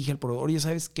yo le dije al proveedor, oye,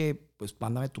 ¿sabes qué? Pues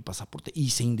mándame tu pasaporte. Y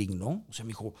se indignó, o sea, me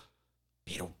dijo,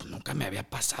 pero pues nunca me había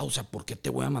pasado, o sea, ¿por qué te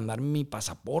voy a mandar mi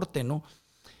pasaporte, no?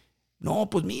 No,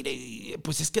 pues mire,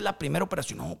 pues es que es la primera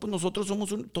operación. No, pues nosotros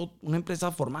somos una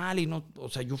empresa formal y no, o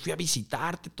sea, yo fui a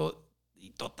visitarte todo, y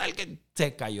total que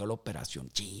se cayó la operación.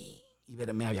 Sí, y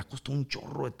me había costado un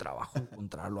chorro de trabajo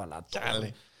encontrarlo a la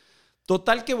tarde.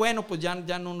 Total que bueno, pues ya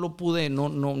no lo pude,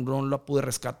 no la pude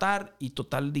rescatar y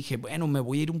total dije, bueno, me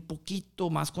voy a ir un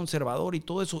poquito más conservador y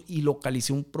todo eso y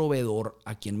localicé un proveedor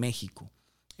aquí en México.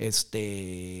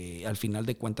 Al final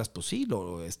de cuentas, pues sí,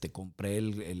 compré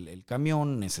el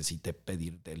camión, necesité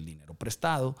pedir el dinero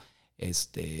prestado,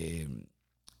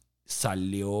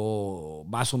 salió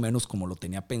más o menos como lo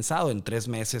tenía pensado. En 3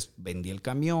 meses vendí el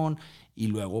camión y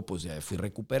luego pues ya fui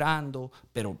recuperando,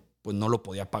 pero pues no lo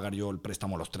podía pagar yo el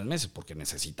préstamo a los 3 meses porque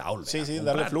necesitaba volver a comprar,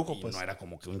 darle flujo, pues. No era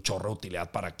como que un chorro de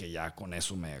utilidad para que ya con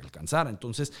eso me alcanzara.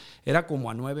 Entonces era como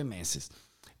a 9 meses.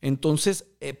 Entonces,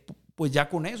 pues ya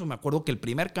con eso, me acuerdo que el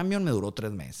primer camión me duró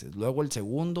 3 meses, luego el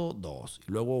segundo 2,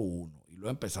 y luego 1, y luego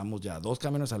empezamos ya 2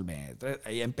 camiones al mes, 3,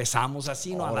 ahí empezamos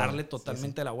así, ¿no? A darle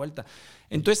totalmente la vuelta.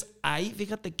 Entonces, ahí,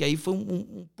 fíjate que ahí fue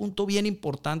un punto bien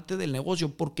importante del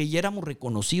negocio, porque ya éramos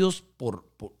reconocidos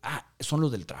son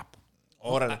los del trapo.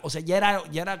 Órale. O sea, ya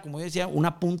era, como yo decía,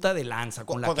 una punta de lanza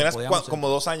con la que podíamos... Como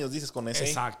 2 años, dices, con ese.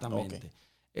 Exactamente.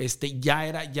 Okay. Ya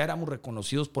éramos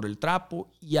reconocidos por el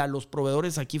trapo y a los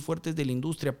proveedores aquí fuertes de la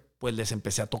industria, pues les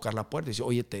empecé a tocar la puerta y decía,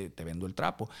 oye, te vendo el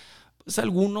trapo. Pues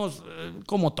algunos,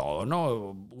 como todo,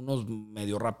 ¿no? Unos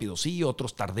medio rápido sí,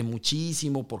 otros tardé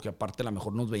muchísimo porque aparte a lo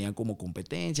mejor nos veían como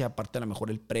competencia, aparte a lo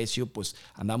mejor el precio, pues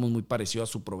andábamos muy parecido a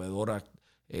su proveedor,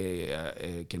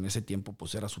 que en ese tiempo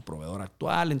pues era su proveedor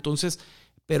actual. Entonces,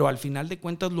 pero al final de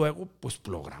cuentas luego, pues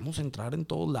logramos entrar en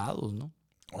todos lados, ¿no?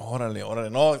 Órale.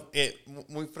 No,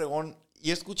 muy fregón.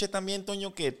 Y escuché también,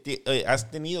 Toño, que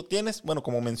tienes, bueno,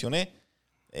 como mencioné,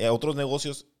 otros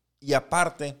negocios y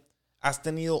aparte has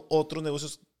tenido otros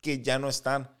negocios que ya no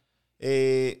están.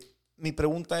 Mi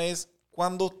pregunta es,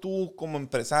 ¿cuándo tú como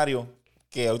empresario,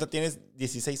 que ahorita tienes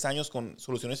 16 años con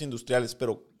Soluciones Industriales,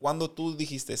 pero cuándo tú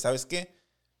dijiste, ¿sabes qué?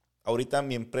 Ahorita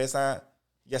mi empresa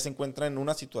ya se encuentra en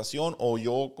una situación o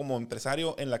yo como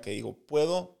empresario en la que digo,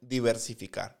 puedo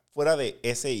diversificar fuera de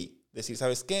SI. Decir,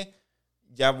 ¿sabes qué?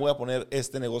 Ya voy a poner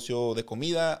este negocio de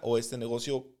comida o este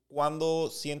negocio. ¿Cuándo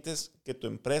sientes que tu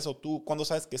empresa o tú, cuándo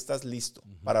sabes que estás listo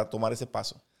para tomar ese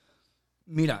paso?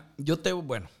 Mira,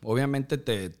 obviamente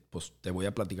te voy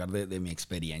a platicar de mi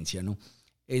experiencia, ¿no?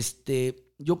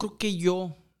 Yo creo que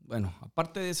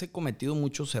aparte de ese he cometido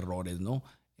muchos errores, ¿no?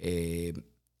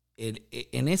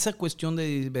 En esa cuestión de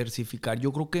diversificar,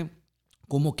 yo creo que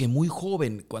como que muy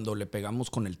joven, cuando le pegamos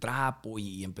con el trapo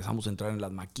y empezamos a entrar en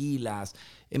las maquilas,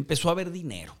 empezó a haber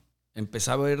dinero.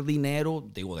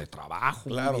 Digo, de trabajo.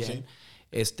 Claro, muy bien.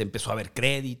 Sí. Empezó a haber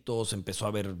créditos, empezó a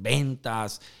haber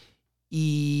ventas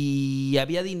y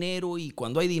había dinero, y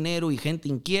cuando hay dinero y gente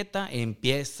inquieta,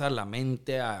 empieza la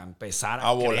mente a empezar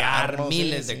a crear volar,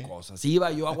 miles de cosas. Iba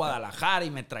yo a Guadalajara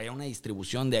y me traía una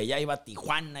distribución de allá, iba a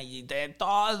Tijuana y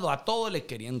a todo le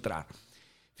quería entrar.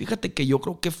 Fíjate que yo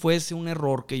creo que fuese un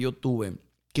error que yo tuve,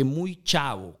 que muy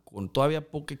chavo, con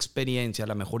todavía poca experiencia, a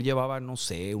lo mejor llevaba, no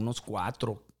sé, unos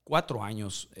 4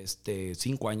 años,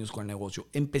 5 años con el negocio,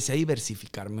 empecé a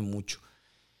diversificarme mucho.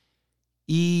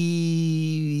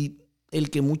 Y el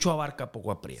que mucho abarca,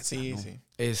 poco aprieta. Sí, ¿no? Sí.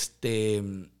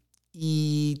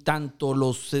 Y tanto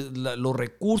los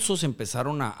recursos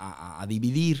empezaron a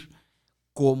dividir,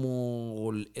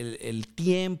 como el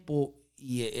tiempo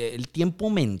y el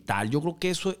tiempo mental. Yo creo que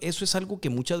eso es algo que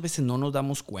muchas veces no nos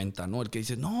damos cuenta, ¿no? El que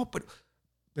dice, no, pero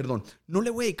perdón, no le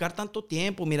voy a dedicar tanto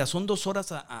tiempo. Mira, son 2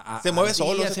 horas se mueve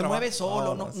solo. Se mueve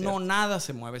solo. No, nada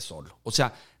se mueve solo. O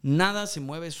sea, nada se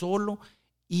mueve solo.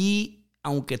 Y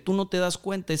aunque tú no te das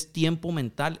cuenta, es tiempo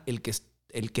mental el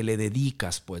que le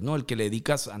dedicas, pues, ¿no? El que le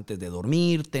dedicas antes de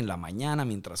dormirte, en la mañana,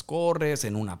 mientras corres,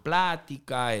 en una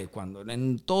plática,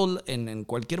 en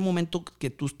cualquier momento que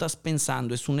tú estás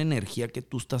pensando, es una energía que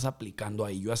tú estás aplicando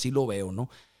ahí. Yo así lo veo, ¿no?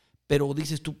 Pero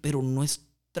dices tú, pero no es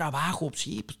trabajo.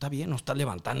 Sí, pues está bien, no estás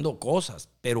levantando cosas,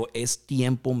 pero es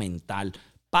tiempo mental.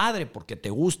 Padre, porque te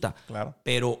gusta. Claro.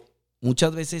 Pero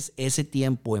muchas veces ese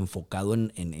tiempo enfocado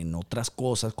en otras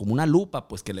cosas, como una lupa,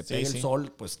 pues que le pegue el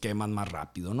sol, pues queman más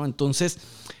rápido, ¿no? Entonces,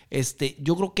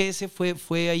 yo creo que ese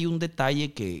fue ahí un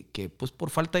detalle que pues por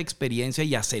falta de experiencia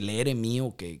y acelere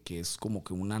mío, que es como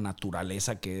que una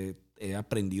naturaleza que he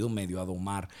aprendido medio a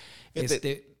domar.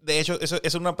 De hecho, eso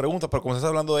es una pregunta, pero como estás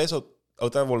hablando de eso,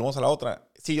 ahorita volvemos a la otra.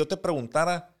 Si yo te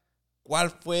preguntara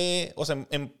cuál fue, o sea,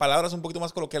 en palabras un poquito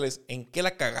más coloquiales, ¿en qué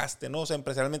la cagaste, no? O sea,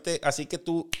 empresarialmente, así que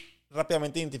tú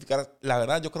rápidamente identificar, la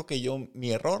verdad, yo creo que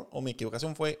mi error o mi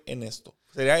equivocación fue en esto.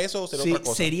 ¿Sería eso o sería otra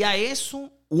cosa? Sería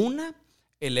eso,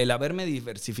 el haberme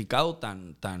diversificado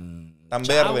tan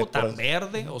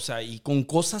verde, o sea, y con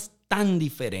cosas tan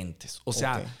diferentes. O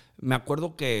sea, me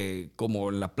acuerdo que,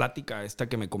 como la plática esta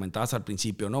que me comentabas al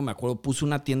principio, ¿no? Me acuerdo, puse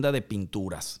una tienda de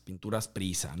pinturas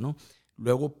Prisa, ¿no?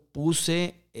 Luego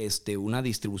puse una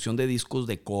distribución de discos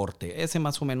de corte. Ese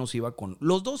más o menos iba con...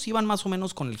 Los dos iban más o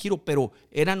menos con el giro, pero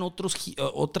eran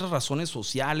otras razones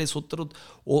sociales,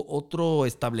 otro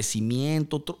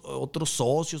establecimiento, otros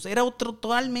socios. Era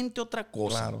totalmente otra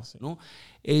cosa, claro, sí. ¿No?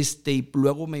 Y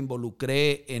luego me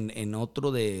involucré en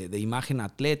otro de imagen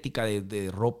atlética, de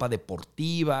ropa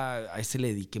deportiva. A ese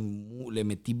le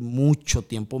metí mucho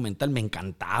tiempo mental. Me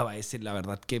encantaba ese, la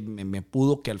verdad que me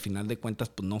pudo que al final de cuentas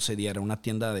pues no se diera. Una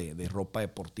tienda de ropa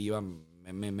deportiva.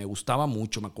 Me gustaba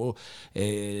mucho. Me acuerdo,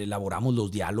 elaboramos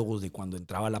los diálogos de cuando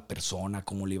entraba la persona,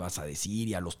 cómo le ibas a decir,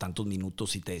 y a los tantos minutos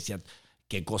si te decían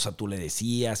qué cosa tú le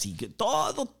decías, y que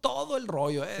todo el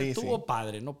rollo. Estuvo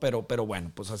padre, ¿no? Pero bueno,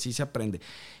 pues así se aprende.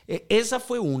 Esa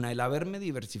fue una, el haberme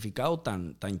diversificado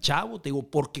tan chavo, te digo,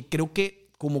 porque creo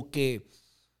que como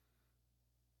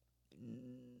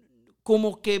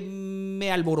que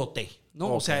me alboroté, ¿no?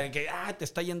 Okay. O sea, que te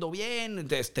está yendo bien,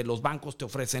 los bancos te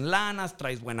ofrecen lanas,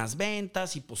 traes buenas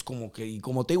ventas, y pues como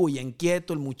te digo, y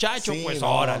inquieto el muchacho, pues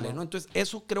órale, ¿no? Entonces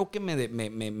eso creo que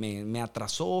me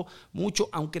atrasó mucho,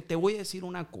 aunque te voy a decir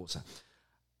una cosa,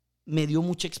 me dio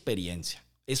mucha experiencia.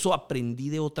 Eso aprendí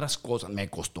de otras cosas, me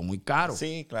costó muy caro.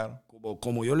 Sí, claro.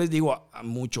 Como yo les digo a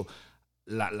mucho,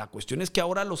 la cuestión es que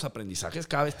ahora los aprendizajes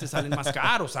cada vez te salen más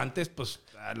caros. Antes, pues,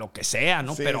 lo que sea,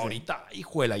 ¿no? Sí, pero ahorita,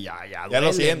 hijuela, ya duele,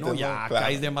 lo sientes, ¿no? Ya claro.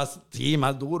 Caes de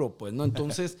más duro, pues, ¿no?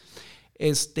 Entonces,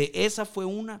 esa fue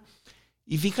una.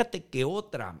 Y fíjate que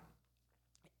otra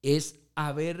es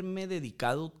haberme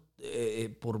dedicado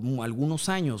por algunos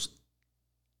años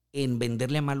en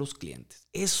venderle a malos clientes.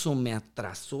 Eso me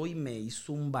atrasó y me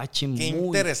hizo un bache muy feo. Qué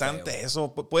interesante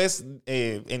eso. ¿Puedes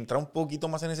entrar un poquito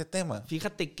más en ese tema?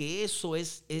 Fíjate que eso yo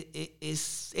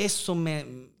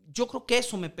creo que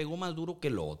eso me pegó más duro que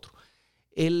lo otro.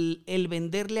 El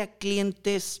venderle a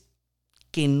clientes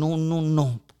que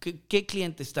no. ¿Qué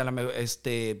clientes están?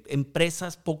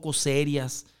 Empresas poco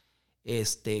serias,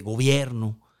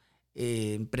 gobierno.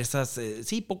 Empresas,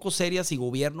 poco serias y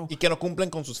gobierno. Y que no cumplen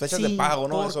con sus fechas de pago,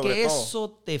 ¿no? Porque sobre todo.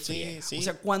 Eso te friega. Sí. O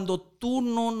sea, cuando tú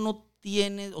no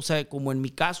tienes, o sea, como en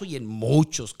mi caso y en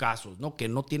muchos casos, ¿no? Que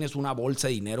no tienes una bolsa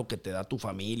de dinero que te da tu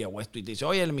familia o esto y te dice,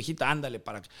 oye, mijita, ándale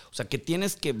para... O sea, que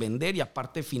tienes que vender y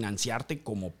aparte financiarte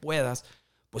como puedas,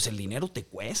 pues el dinero te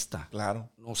cuesta. Claro.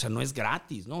 O sea, no es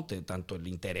gratis, ¿no? Tanto el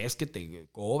interés que te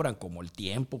cobran como el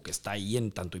tiempo que está ahí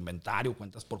en tanto inventario,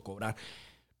 cuentas por cobrar.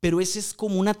 Pero ese es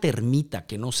como una termita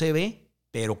que no se ve,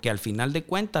 pero que al final de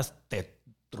cuentas te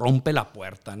rompe la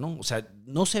puerta, ¿no? O sea,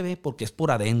 no se ve porque es por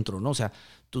adentro, ¿no? O sea,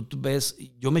 tú ves,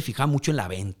 yo me fijaba mucho en la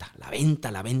venta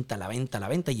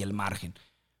y el margen.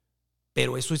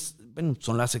 Pero eso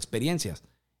son las experiencias,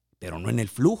 pero no en el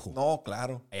flujo. No,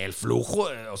 claro. El flujo,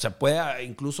 o sea,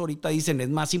 incluso ahorita dicen, es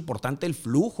más importante el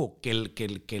flujo que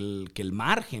el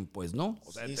margen, pues, ¿no?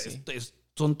 O sea,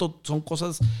 son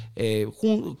cosas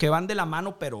que van de la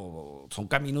mano, pero son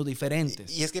caminos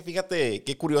diferentes. Y es que fíjate,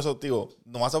 qué curioso, tío.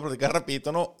 Nomás a platicar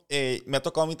rapidito, ¿no? Me ha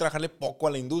tocado a mí trabajarle poco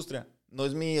a la industria. No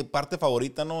es mi parte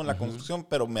favorita, ¿no? En la construcción,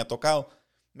 pero me ha tocado.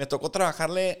 Me tocó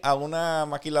trabajarle a una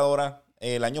maquiladora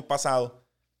el año pasado.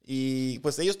 Y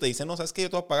pues ellos te dicen, no, ¿sabes qué? Yo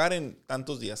te voy a pagar en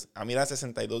tantos días. A mí era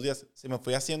 62 días. Se me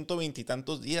fue a 120 y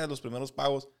tantos días los primeros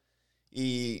pagos.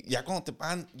 Y ya cuando te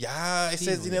pagan, ya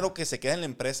ese es dinero que se queda en la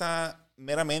empresa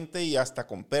meramente y hasta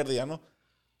con pérdida, ¿no?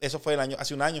 Eso fue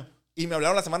hace un año. Y me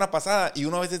hablaron la semana pasada y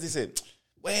uno a veces dice,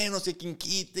 bueno, si quien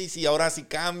quite y si ahora sí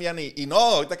cambian. Y no,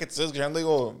 ahorita que te estoy escuchando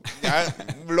digo, ya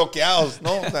bloqueados,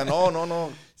 ¿no? O sea,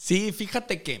 no. Sí,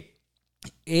 fíjate que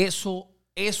eso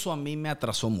a mí me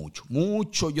atrasó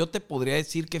mucho. Yo te podría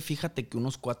decir que fíjate que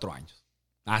unos 4 años.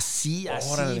 Así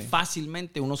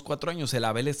fácilmente, unos 4 años, el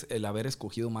haber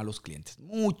escogido malos clientes.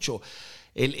 Mucho.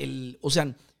 O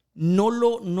sea, no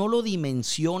lo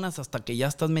dimensionas hasta que ya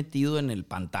estás metido en el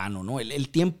pantano, ¿no? El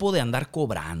tiempo de andar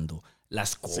cobrando,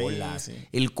 las colas,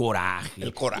 el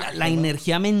coraje, la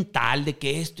energía mental de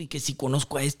que esto y que si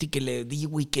conozco a este y que le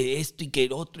digo y que esto y que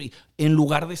el otro. Y en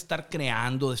lugar de estar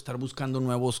creando, de estar buscando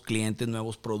nuevos clientes,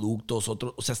 nuevos productos,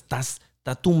 otros, o sea,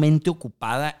 está tu mente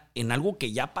ocupada en algo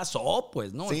que ya pasó,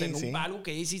 pues, ¿no? Sí, o sea, algo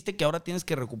que ya hiciste que ahora tienes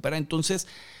que recuperar. Entonces,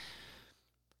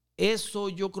 eso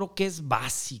yo creo que es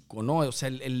básico, ¿no? O sea,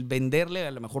 el venderle,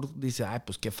 a lo mejor dice, ay,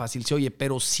 pues qué fácil se oye,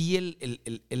 pero sí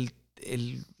el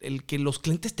que los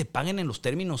clientes te paguen en los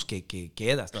términos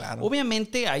que das. Claro.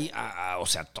 Obviamente o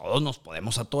sea, todos nos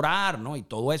podemos atorar, ¿no? Y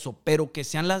todo eso, pero que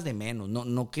sean las de menos,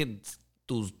 no que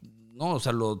o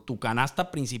sea, tu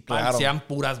canasta principal sean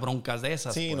puras broncas de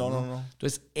esas. Sí, pues, no.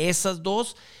 Entonces, esas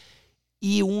 2.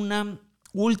 Y una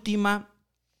última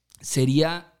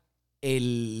sería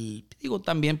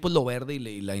también pues lo verde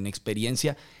y la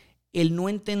inexperiencia, el no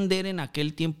entender en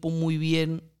aquel tiempo muy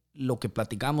bien lo que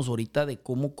platicábamos ahorita de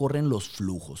cómo corren los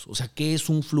flujos. O sea, qué es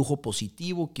un flujo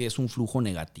positivo, qué es un flujo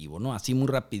negativo, ¿no? Así muy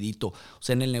rapidito. O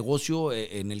sea, en el negocio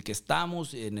en el que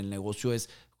estamos, en el negocio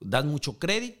das mucho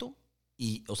crédito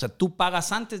y, o sea, tú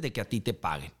pagas antes de que a ti te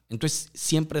paguen. Entonces,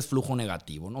 siempre es flujo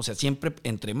negativo, ¿no? O sea, siempre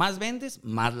entre más vendes,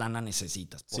 más lana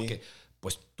necesitas. Porque,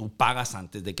 pues, tú pagas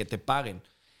antes de que te paguen.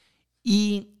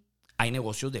 Y hay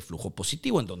negocios de flujo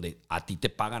positivo en donde a ti te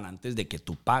pagan antes de que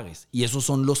tú pagues. Y esos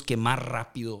son los que más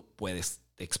rápido puedes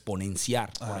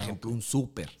exponenciar. Por ejemplo, un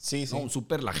súper. ¿No? Un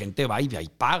súper, la gente va y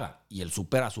paga. Y el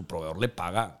súper a su proveedor le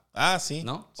paga.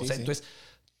 ¿No? O sea, entonces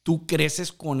tú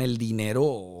creces con el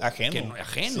dinero ajeno.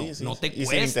 No te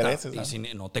cuesta.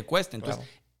 No te cuesta. Entonces,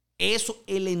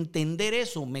 el entender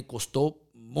eso me costó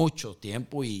mucho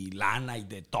tiempo y lana y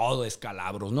de todo,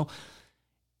 escalabros, ¿no?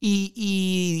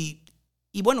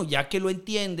 Y bueno, ya que lo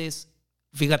entiendes,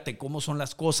 fíjate cómo son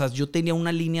las cosas. Yo tenía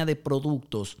una línea de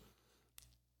productos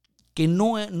que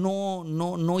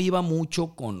no iba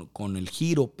mucho con el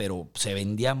giro, pero se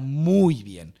vendía muy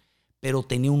bien. Pero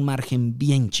tenía un margen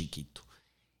bien chiquito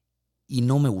y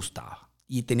no me gustaba.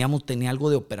 Y tenía algo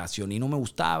de operación y no me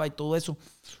gustaba y todo eso.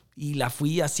 Y la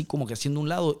fui así como que haciendo un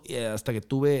lado hasta que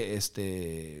tuve,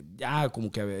 ya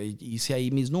como que hice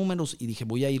ahí mis números y dije,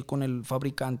 voy a ir con el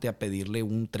fabricante a pedirle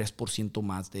un 3%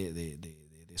 más de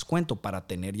descuento para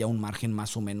tener ya un margen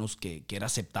más o menos que era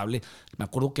aceptable. Me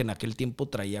acuerdo que en aquel tiempo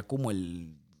traía como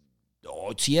el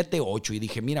 7, 8 y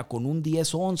dije, mira, con un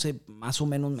 10, 11 más o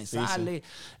menos me sale,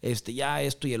 ya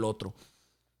esto y el otro.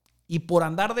 Y por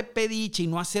andar de pediche y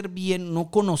no hacer bien, no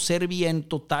conocer bien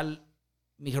total,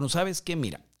 me dijeron, ¿sabes qué?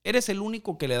 Mira, eres el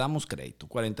único que le damos crédito,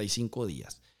 45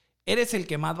 días. Eres el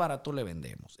que más barato le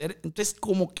vendemos. Entonces,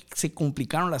 como que se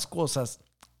complicaron las cosas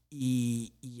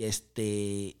y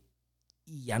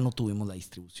ya no tuvimos la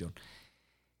distribución.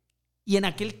 Y en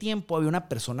aquel tiempo había una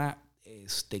persona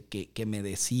que me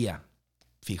decía,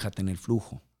 fíjate en el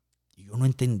flujo. Y yo no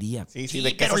entendía. Sí,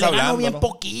 ¿de qué pero estás le gano hablando, bien no?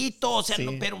 Poquito. O sea,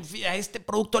 pero a este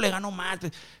producto le gano más.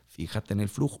 Fíjate en el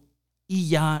flujo. Y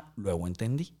ya luego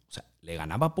entendí. O sea, le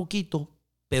ganaba poquito,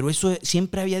 pero eso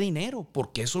siempre había dinero,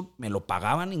 porque eso me lo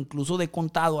pagaban incluso de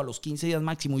contado a los 15 días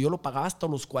máximo. Yo lo pagaba hasta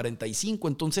los 45.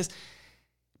 Entonces,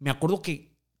 me acuerdo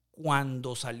que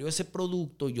cuando salió ese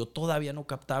producto, yo todavía no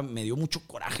captaba. Me dio mucho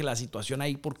coraje la situación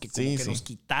ahí porque como que nos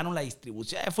quitaron la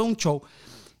distribución. Fue un show.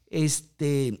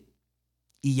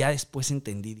 Y ya después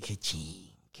entendí. Dije,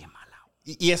 ching, qué mala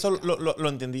onda. ¿Y eso lo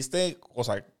entendiste, o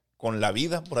sea, con la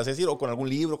vida, por así decirlo, o con algún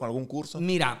libro, con algún curso?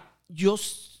 Mira, yo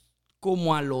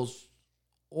como a los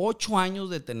 8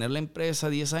 años de tener la empresa,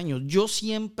 10 años, yo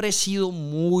siempre he sido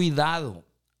muy dado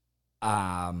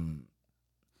a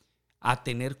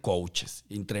tener coaches,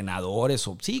 entrenadores,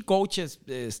 coaches,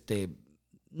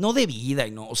 no de vida,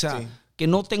 y no, o sea, que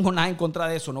no tengo nada en contra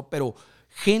de eso, ¿no? Pero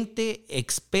gente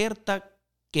experta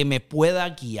que me pueda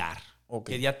guiar,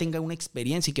 que ya tenga una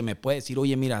experiencia y que me pueda decir,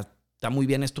 oye, mira, está muy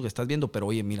bien esto que estás viendo, pero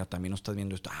oye, mira, también no estás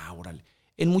viendo esto. Órale.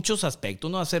 En muchos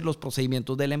aspectos, ¿no? Hacer los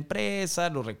procedimientos de la empresa,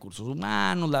 los recursos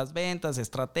humanos, las ventas,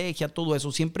 estrategia, todo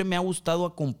eso. Siempre me ha gustado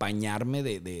acompañarme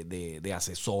de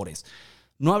asesores.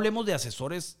 No hablemos de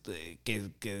asesores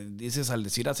que dices al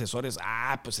decir asesores,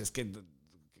 pues es que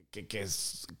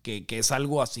es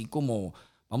algo así como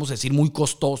vamos a decir, muy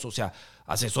costoso. O sea,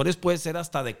 asesores puede ser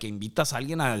hasta de que invitas a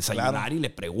alguien a desayunar, claro, y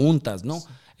le preguntas, ¿no? Sí.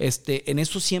 En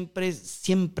eso siempre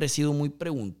he sido muy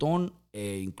preguntón,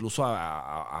 incluso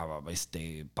a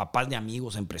papás de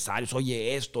amigos, empresarios.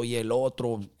 Oye, esto, oye, el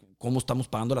otro. ¿Cómo estamos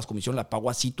pagando las comisiones? ¿La pago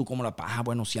así? ¿Tú cómo la pagas? Ah,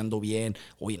 bueno, sí ando bien.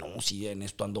 Oye, no, sí, en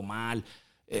esto ando mal.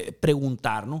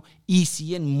 Preguntar, ¿no? Y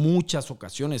sí, en muchas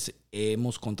ocasiones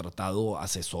hemos contratado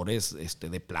asesores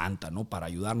de planta, ¿no? Para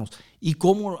ayudarnos. Y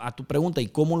cómo, a tu pregunta, ¿y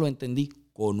cómo lo entendí?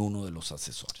 Con uno de los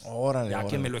asesores. Órale,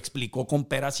 que me lo explicó con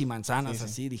peras y manzanas, sí,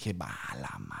 así, dije, va,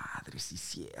 la madre, sí es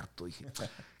cierto. Dije,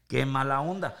 qué mala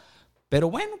onda. Pero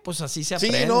bueno, pues así se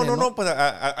aprende. Sí, no, pues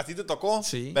así te tocó.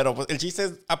 Sí. Pero pues el chiste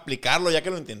es aplicarlo ya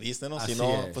que lo entendiste, ¿no? Así si no,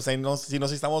 es. pues ahí no, si no,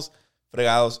 sí estamos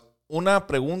fregados. Una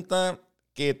pregunta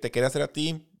que te quería hacer a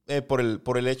ti, por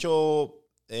el hecho,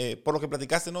 por lo que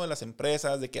platicaste, ¿no? De las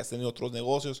empresas, de que has tenido otros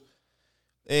negocios.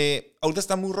 Ahorita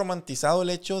está muy romantizado el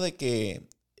hecho de que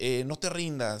no te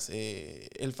rindas.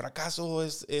 El fracaso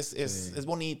es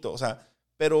bonito, o sea,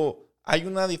 pero hay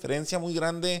una diferencia muy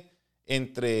grande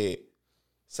entre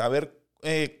saber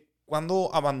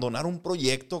cuándo abandonar un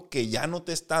proyecto que ya no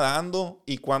te está dando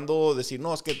y cuándo decir,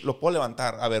 no, es que lo puedo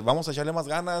levantar. A ver, vamos a echarle más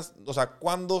ganas. O sea,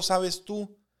 ¿cuándo sabes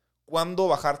tú cuándo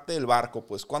bajarte del barco?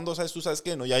 Pues, ¿cuándo sabes tú, sabes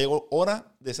que no, ya llegó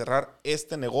hora de cerrar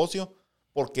este negocio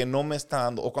porque no me está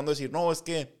dando? O cuándo decir, no, es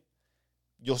que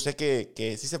yo sé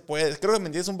que sí se puede. Creo que me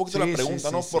entiendes un poquito la pregunta,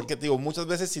 ¿no? Porque, te digo, muchas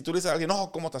veces si tú le dices a alguien,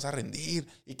 no, ¿cómo te vas a rendir?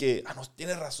 Y que, no,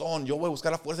 tienes razón, yo voy a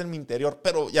buscar la fuerza en mi interior.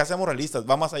 Pero ya seamos realistas,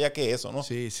 va más allá que eso, ¿no?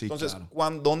 Sí, Entonces,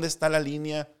 claro. ¿dónde está la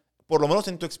línea? Por lo menos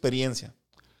en tu experiencia.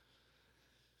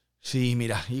 Sí,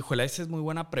 mira, híjole, esa es muy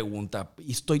buena pregunta.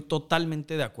 Y estoy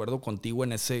totalmente de acuerdo contigo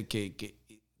en ese que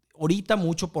ahorita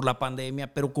mucho por la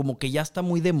pandemia, pero como que ya está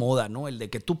muy de moda, ¿no? El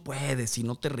de que tú puedes y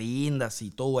no te rindas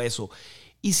y todo eso.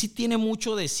 Y sí tiene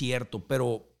mucho de cierto,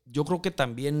 pero yo creo que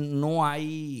también no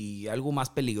hay algo más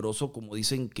peligroso, como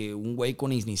dicen, que un güey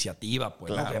con iniciativa,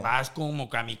 pues, claro, ¿no? Que vas como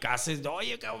kamikazes,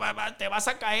 oye, te vas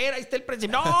a caer, ahí está el precio.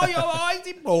 No, yo voy,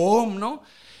 sí, ¡pum!, ¿no?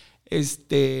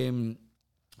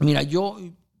 Mira,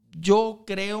 yo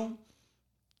creo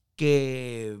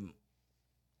que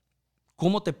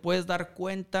 ¿cómo te puedes dar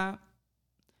cuenta?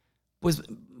 Pues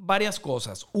varias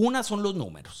cosas. Una son los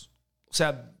números. O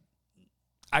sea,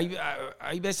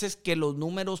 hay veces que los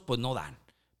números pues no dan,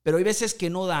 pero hay veces que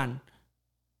no dan,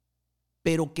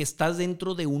 pero que estás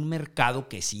dentro de un mercado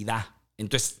que sí da.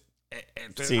 Entonces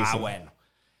sí. Bueno.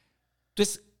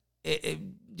 Entonces,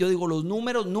 yo digo, los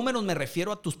números me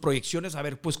refiero a tus proyecciones. A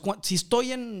ver, pues si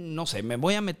estoy no sé, me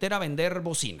voy a meter a vender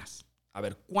bocinas. A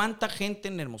ver, ¿cuánta gente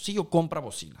en Hermosillo compra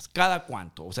bocinas? ¿Cada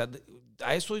cuánto? O sea,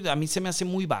 a eso a mí se me hace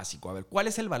muy básico. A ver, ¿cuál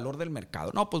es el valor del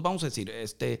mercado? No, pues vamos a decir,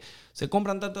 se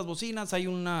compran tantas bocinas, hay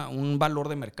un valor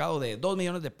de mercado de 2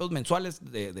 millones de pesos mensuales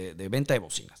de venta de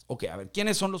bocinas. Ok, a ver,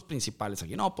 ¿quiénes son los principales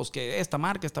aquí? No, pues que esta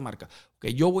marca. Ok,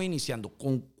 yo voy iniciando.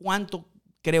 ¿Con cuánto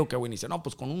creo que voy a iniciar? No,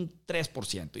 pues con un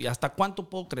 3%. ¿Y hasta cuánto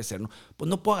puedo crecer? No, pues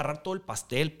no puedo agarrar todo el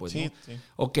pastel, pues, sí, ¿no? Sí.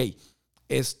 Ok.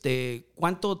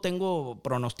 ¿Cuánto tengo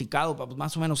pronosticado? Pues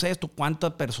más o menos esto,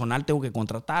 cuánto personal tengo que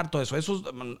contratar, todo eso.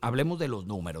 Hablemos de los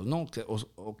números, ¿no?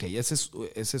 Ok, ese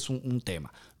es un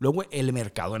tema. Luego, el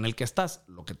mercado en el que estás,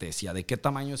 lo que te decía, de qué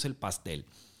tamaño es el pastel.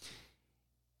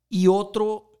 Y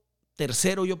otro,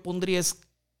 tercero, yo pondría es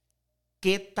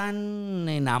qué tan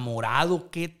enamorado,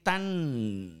 qué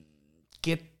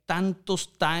tanto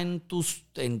está en tu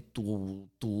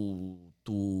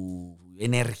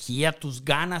energía, tus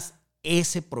ganas,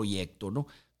 ese proyecto, ¿no?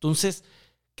 Entonces,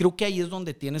 creo que ahí es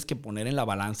donde tienes que poner en la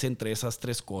balanza entre esas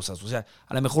tres cosas. O sea,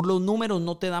 a lo mejor los números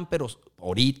no te dan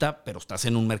ahorita, pero estás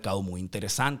en un mercado muy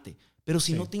interesante. Pero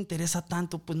si no te interesa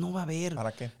tanto, pues no va a haber.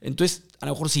 ¿Para qué? Entonces, a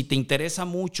lo mejor si te interesa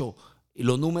mucho y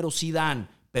los números sí dan,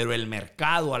 pero el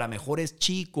mercado a lo mejor es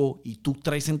chico y tú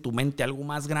traes en tu mente algo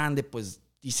más grande, pues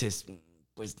dices,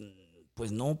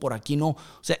 pues no, por aquí no.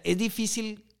 O sea, es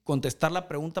difícil contestar la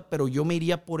pregunta, pero yo me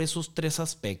iría por esos tres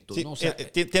aspectos, sí, ¿no? O sea,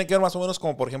 tiene que ver más o menos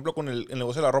como, por ejemplo, con el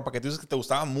negocio de la ropa, que tú dices que te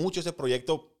gustaba mucho ese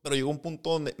proyecto, pero llegó un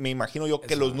punto donde me imagino yo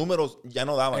que los números ya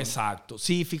no daban. Exacto.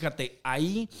 Sí, fíjate,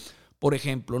 ahí, por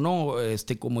ejemplo, ¿no?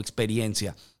 Como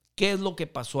experiencia, ¿qué es lo que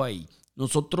pasó ahí?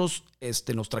 Nosotros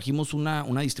nos trajimos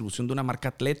una distribución de una marca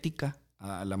atlética.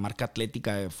 La marca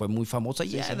atlética fue muy famosa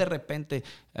y de repente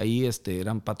ahí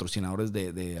eran patrocinadores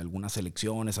de algunas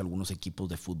selecciones, algunos equipos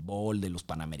de fútbol, de los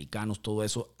panamericanos, todo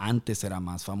eso. Antes era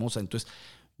más famosa. Entonces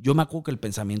yo me acuerdo que el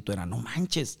pensamiento era, no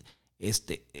manches,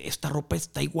 esta ropa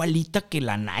está igualita que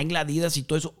la Nike, la Adidas y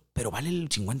todo eso, pero vale el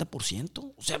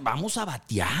 50%. O sea, vamos a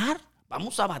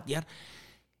batear.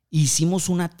 Hicimos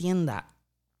una tienda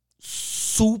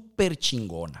súper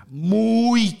chingona,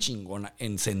 muy chingona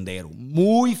en sendero,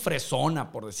 muy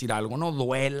fresona, por decir algo, ¿no?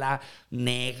 Duela,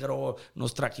 negro,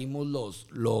 nos trajimos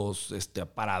los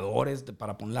aparadores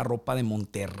para poner la ropa de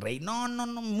Monterrey. No,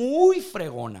 muy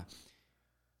fregona.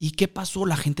 ¿Y qué pasó?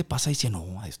 La gente pasa y dice,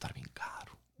 no, ha de estar bien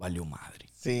caro, valió madre.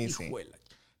 Sí, Hijuela. Sí.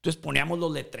 Entonces poníamos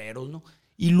los letreros, ¿no?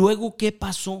 Y luego, ¿qué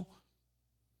pasó?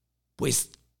 Pues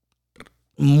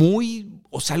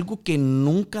algo que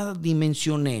nunca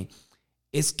dimensioné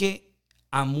es que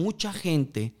a mucha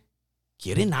gente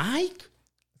quiere Nike.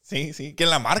 Sí, quiere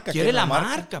la marca. Quiere la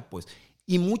marca, pues.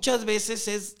 Y muchas veces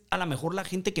es a lo mejor la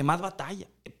gente que más batalla.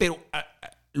 Pero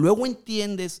luego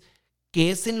entiendes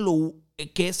que es el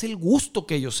gusto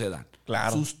que ellos se dan.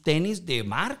 Claro. Sus tenis de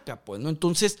marca, pues, ¿no?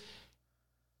 Entonces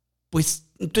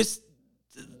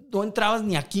no entrabas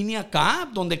ni aquí ni acá.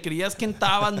 Donde creías que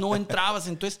entrabas, no entrabas.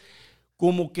 Entonces,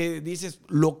 como que dices,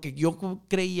 lo que yo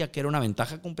creía que era una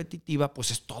ventaja competitiva, pues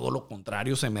es todo lo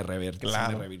contrario, se me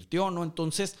revirtió, ¿no?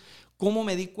 Entonces, ¿cómo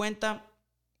me di cuenta?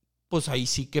 Pues ahí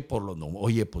sí que por los números.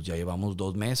 Oye, pues ya llevamos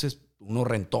 2 meses, unos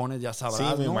rentones, ya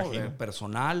sabrás, sí, me ¿no? imagino.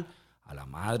 Personal, a la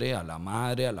madre.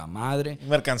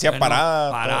 Mercancía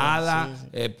parada.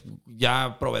 Sí.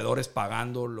 Ya proveedores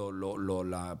pagando lo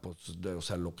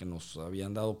que nos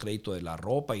habían dado crédito de la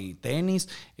ropa y tenis,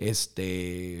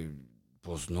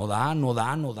 pues no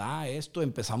da esto.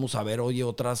 Empezamos a ver, oye,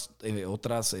 otras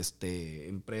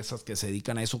empresas que se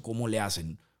dedican a eso, ¿cómo le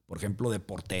hacen? Por ejemplo, de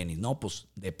por tenis, ¿no? Pues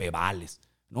de pebales,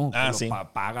 ¿no? Sí.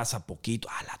 Pagas a poquito,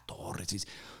 a la torre. Sí.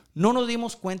 No nos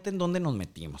dimos cuenta en dónde nos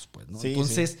metimos, pues, ¿no? Sí,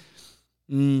 entonces,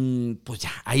 pues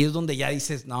ya, ahí es donde ya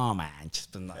dices, no manches,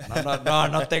 pues no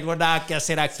tengo nada que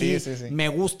hacer aquí. Sí. Me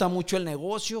gusta mucho el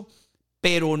negocio,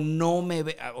 pero no me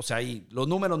ve, o sea, ahí los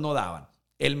números no daban.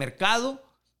 El mercado,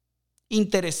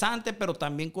 interesante, pero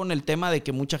también con el tema de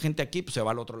que mucha gente aquí pues, se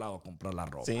va al otro lado a comprar la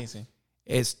ropa. Sí.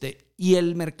 Y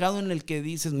el mercado en el que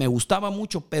dices, me gustaba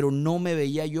mucho, pero no me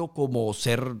veía yo como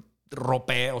ser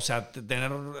ropero, o sea, tener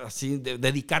así,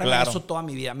 dedicarme a eso toda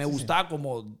mi vida. Me gustaba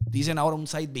como dicen ahora un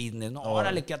side business, ¿no?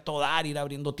 Órale, que a todo dar, ir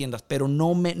abriendo tiendas, pero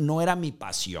no era mi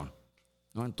pasión,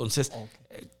 ¿no? Entonces,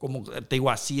 como te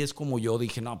digo, así es como yo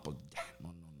dije, no, pues ya,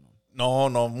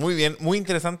 No, muy bien, muy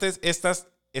interesantes estas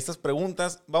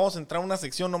preguntas. Vamos a entrar a una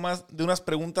sección nomás de unas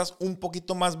preguntas un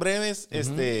poquito más breves,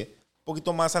 un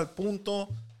poquito más al punto.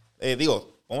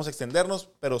 Vamos a extendernos,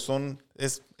 pero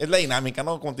es la dinámica,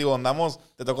 ¿no? Como te digo,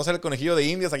 te tocó ser el conejillo de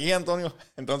Indias aquí, Antonio.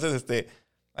 Entonces,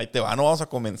 ahí te va, no vamos a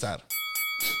comenzar.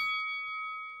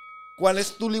 ¿Cuál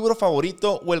es tu libro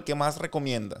favorito o el que más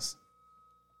recomiendas?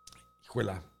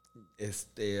 Híjola,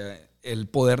 el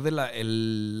poder de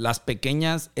las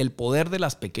pequeñas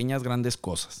grandes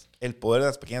cosas. El poder de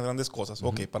las pequeñas grandes cosas.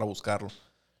 Ok, para buscarlo.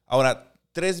 Ahora,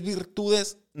 3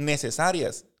 virtudes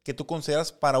necesarias que tú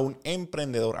consideras para un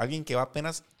emprendedor, alguien que va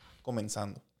apenas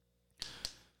comenzando.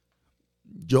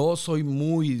 Yo soy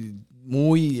muy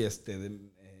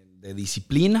de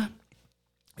disciplina,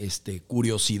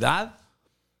 curiosidad,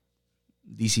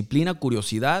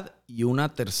 y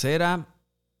una tercera,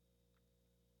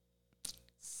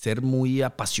 ser muy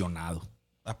apasionado.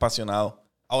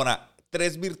 Ahora,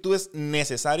 3 virtudes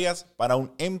necesarias para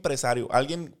un empresario.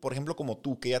 Alguien, por ejemplo, como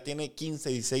tú, que ya tiene 15,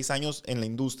 16 años en la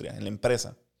industria, en la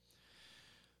empresa.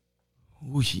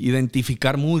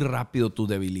 Identificar muy rápido tus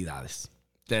debilidades.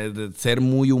 De ser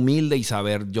muy humilde y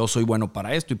saber, yo soy bueno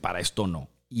para esto y para esto no.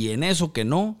 Y en eso que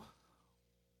no,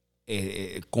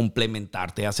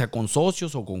 complementarte, ya sea con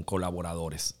socios o con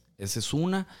colaboradores. Esa es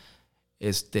una.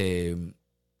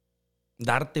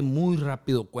 Darte muy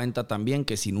rápido cuenta también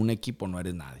que sin un equipo no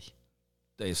eres nadie.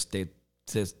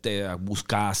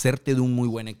 Busca hacerte de un muy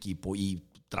buen equipo y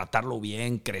tratarlo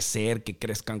bien, crecer, que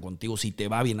crezcan contigo. Si te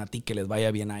va bien a ti, que les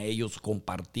vaya bien a ellos,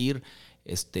 compartir.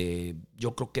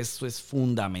 Yo creo que eso es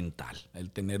fundamental,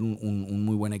 el tener un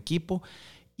muy buen equipo.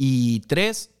 Y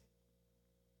 3,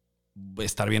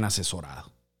 estar bien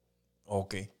asesorado.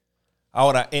 Ok.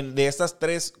 Ahora, de estas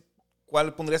 3,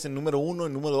 ¿cuál pondrías en número 1,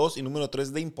 en número 2 y número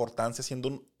 3 de importancia,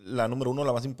 siendo la número 1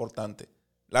 la más importante?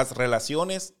 ¿Las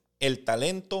relaciones, el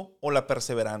talento o la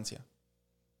perseverancia?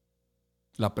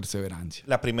 La perseverancia.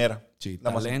 La primera. Sí,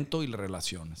 talento y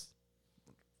relaciones.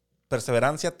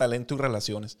 Perseverancia, talento y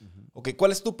relaciones. Okay.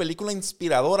 ¿Cuál es tu película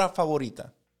inspiradora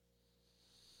favorita?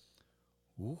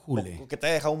 O que te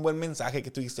haya dejado un buen mensaje, que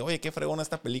tú dijiste, oye, qué fregona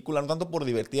esta película, no tanto por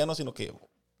divertirnos, sino que,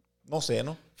 no sé,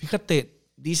 ¿no? Fíjate,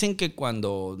 dicen que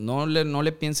cuando no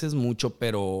le pienses mucho,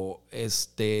 pero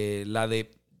la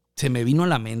de, se me vino a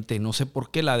la mente, no sé por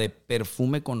qué, la de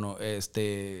perfume con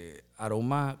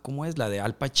aroma, ¿cómo es? La de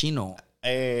Al Pacino.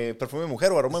 perfume de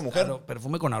mujer o aroma de mujer. Claro,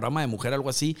 perfume con aroma de mujer, algo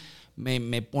así.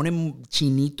 Me pone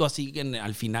chinito así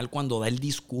al final cuando da el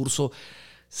discurso.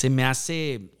 Se me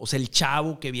hace, o sea, el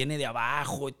chavo que viene de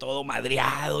abajo y todo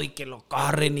madreado y que lo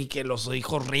corren y que los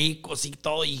hijos ricos y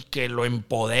todo y que lo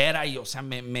empodera y, o sea,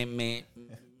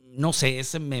 no sé,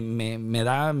 ese me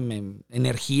da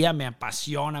energía, me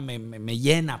apasiona, me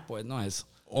llena, pues, ¿no? Eso.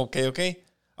 Ok.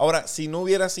 Ahora, si no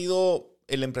hubiera sido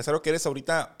el empresario que eres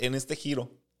ahorita en este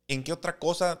giro, ¿en qué otra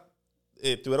cosa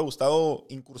te hubiera gustado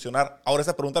incursionar? Ahora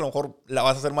esa pregunta a lo mejor la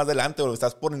vas a hacer más adelante o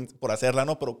estás por hacerla,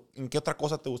 ¿no? Pero ¿en qué otra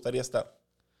cosa te gustaría estar?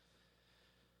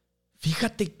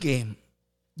 Fíjate que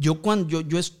yo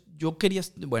quería,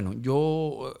 bueno,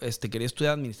 quería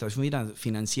estudiar administración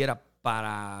financiera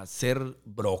para ser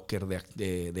broker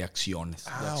de acciones,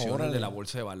 de la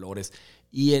bolsa de valores.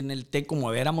 Y en el TEC,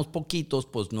 como éramos poquitos,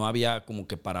 pues no había como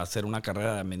que para hacer una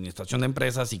carrera de administración de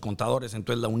empresas y contadores,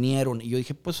 entonces la unieron y yo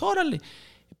dije, pues órale.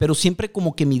 Pero siempre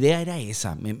como que mi idea era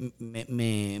esa,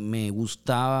 me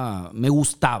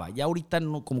gustaba. Ya ahorita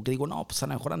no, como que digo, no, pues a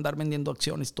lo mejor andar vendiendo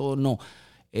acciones, todo, no.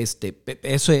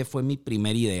 Eso fue mi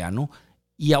primera idea, ¿no?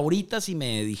 Y ahorita si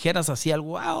me dijeras así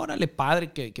algo, órale,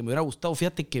 padre, que me hubiera gustado.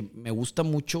 Fíjate que me gusta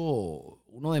mucho,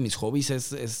 uno de mis hobbies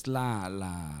es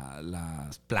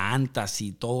las plantas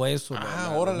y todo eso.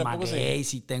 Órale,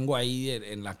 magueys, y tengo ahí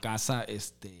en la casa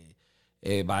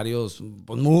varios,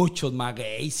 pues muchos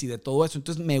magueys y de todo eso.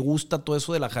 Entonces me gusta todo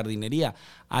eso de la jardinería.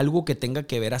 Algo que tenga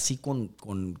que ver así con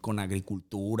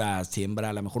agricultura,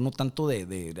 siembra, a lo mejor no tanto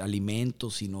de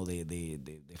alimentos, sino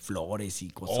de flores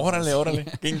y cosas así. Órale,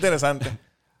 qué interesante.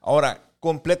 Ahora,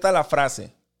 completa la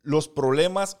frase. ¿Los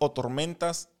problemas o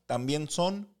tormentas también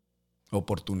son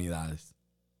oportunidades?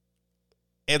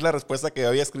 Es la respuesta que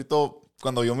había escrito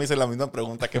cuando yo me hice la misma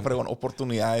pregunta. ¿Qué fregón?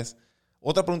 Oportunidades.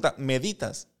 Otra pregunta,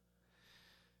 ¿meditas?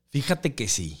 Fíjate que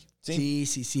sí.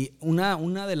 Sí.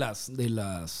 Una de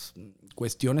las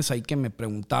cuestiones ahí que me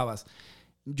preguntabas,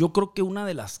 yo creo que una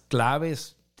de las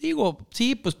claves, digo,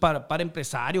 sí, pues para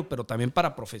empresario, pero también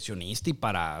para profesionista y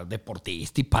para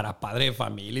deportista y para padre de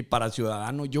familia y para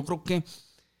ciudadano, yo creo que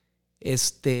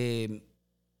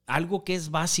algo que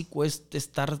es básico es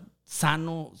estar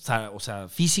sano, o sea,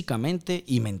 físicamente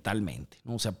y mentalmente,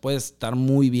 ¿no? O sea, puedes estar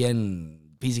muy bien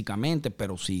físicamente,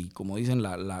 pero si, como dicen,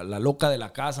 la loca de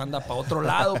la casa anda para otro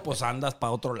lado, pues andas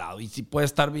para otro lado. Y si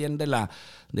puedes estar bien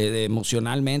de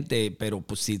emocionalmente, pero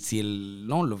pues si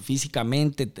lo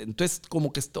físicamente, entonces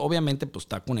como que obviamente pues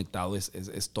está conectado,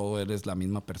 es todo, eres la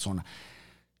misma persona.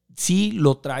 Sí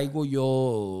lo traigo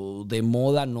yo de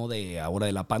moda, no de ahora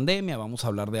de la pandemia, vamos a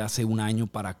hablar de hace un año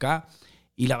para acá.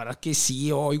 Y la verdad que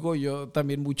sí, oigo yo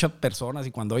también muchas personas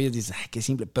y cuando oyes dices, ay, qué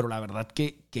simple. Pero la verdad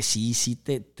que sí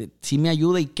me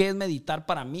ayuda. ¿Y qué es meditar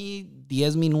para mí?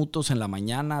 10 minutos en la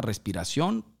mañana,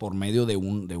 respiración, por medio de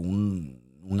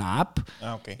una app.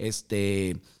 Ok.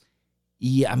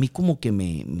 Y a mí como que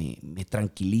me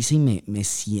tranquiliza y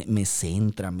me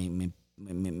centra,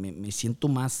 me siento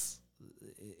más,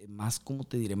 ¿cómo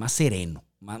te diré? Más sereno,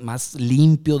 más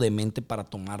limpio de mente para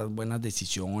tomar buenas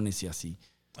decisiones y así.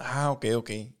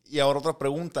 Ok. Y ahora otra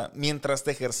pregunta. Mientras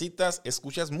te ejercitas,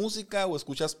 ¿escuchas música o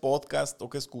escuchas podcast o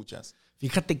qué escuchas?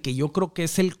 Fíjate que yo creo que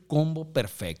es el combo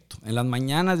perfecto. En las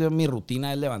mañanas mi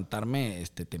rutina es levantarme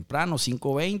temprano,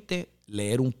 5:20,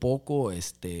 leer un poco,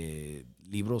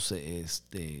 libros,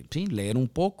 leer un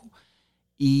poco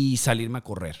y salirme a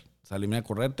correr.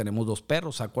 Tenemos 2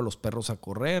 perros, saco a los perros a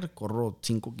correr, corro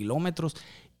 5 kilómetros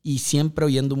y siempre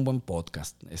oyendo un buen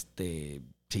podcast.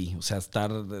 Sí, o sea,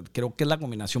 creo que es la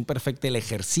combinación perfecta, el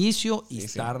ejercicio y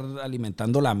estar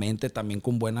alimentando la mente también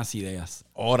con buenas ideas.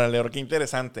 Órale, qué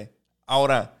interesante.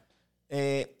 Ahora,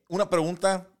 una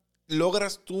pregunta,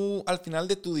 ¿logras tú al final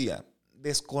de tu día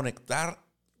desconectar,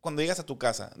 cuando llegas a tu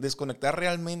casa, desconectar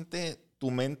realmente tu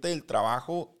mente del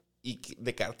trabajo y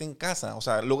de quedarte en casa? O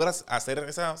sea, ¿logras hacer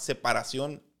esa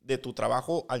separación de tu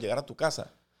trabajo al llegar a tu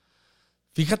casa?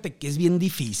 Fíjate que es bien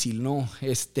difícil, ¿no?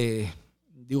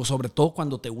 Digo, sobre todo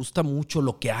cuando te gusta mucho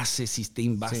lo que haces y te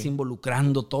vas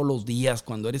involucrando todos los días,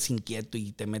 cuando eres inquieto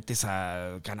y te metes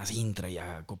a Canacintra y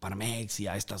a Coparmex y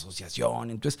a esta asociación.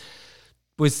 Entonces,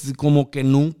 pues como que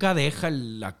nunca deja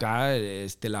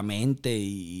la mente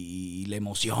y la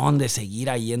emoción de seguir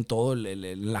ahí en todo,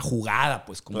 la jugada,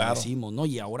 pues como decimos, ¿no?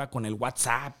 Y ahora con el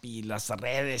WhatsApp y las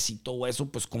redes y todo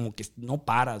eso, pues como que no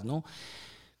paras, ¿no?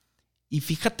 Y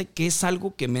fíjate que es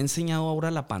algo que me ha enseñado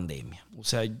ahora la pandemia. O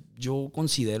sea, yo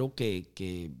considero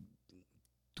que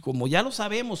como ya lo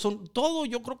sabemos, todo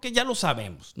yo creo que ya lo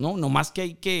sabemos, ¿no? Nomás que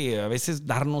hay que a veces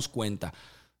darnos cuenta.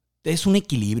 Es un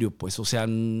equilibrio, pues. O sea,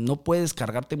 no puedes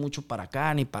cargarte mucho para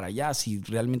acá ni para allá. Si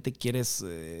realmente quieres,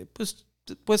 pues,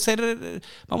 pues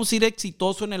vamos a ir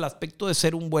exitoso en el aspecto de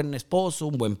ser un buen esposo,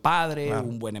 un buen padre, claro,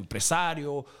 un buen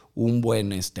empresario, un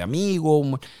buen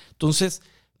amigo. Entonces,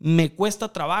 me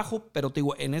cuesta trabajo, pero te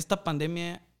digo, en esta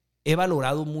pandemia he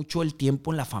valorado mucho el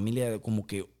tiempo en la familia, como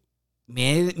que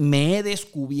me he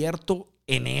descubierto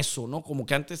en eso, ¿no? Como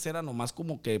que antes era nomás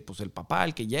como que pues el papá,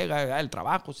 el que llega, el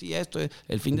trabajo, sí, esto,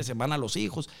 el fin de semana los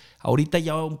hijos. Ahorita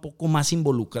ya un poco más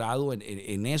involucrado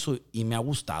en eso y me ha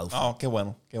gustado. Oh, qué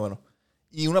bueno, qué bueno.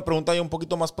 Y una pregunta ya un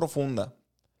poquito más profunda.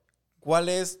 ¿Cuál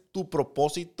es tu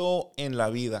propósito en la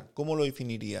vida? ¿Cómo lo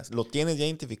definirías? ¿Lo tienes ya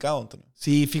identificado, Antonio?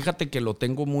 Sí, fíjate que lo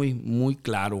tengo muy, muy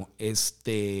claro.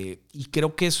 Y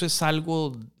creo que eso es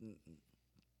algo,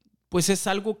 pues es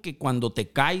algo que cuando te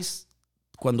caes,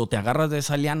 cuando te agarras de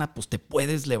esa liana, pues te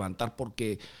puedes levantar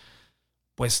porque,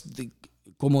 pues,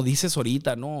 como dices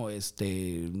ahorita, ¿no?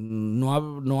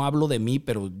 No hablo de mí,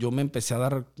 pero yo me empecé a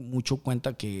dar mucho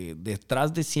cuenta que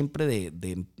detrás de siempre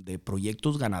de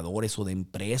proyectos ganadores o de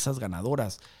empresas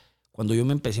ganadoras, cuando yo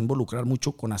me empecé a involucrar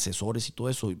mucho con asesores y todo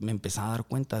eso, me empecé a dar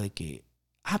cuenta de que,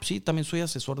 sí, también soy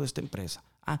asesor de esta empresa.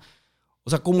 O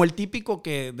sea, como el típico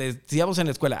que decíamos en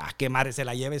la escuela, qué madre se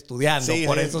la lleva estudiando, sí,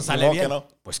 por eso sale bien. No.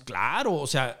 Pues claro, o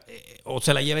sea, o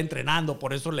se la lleva entrenando,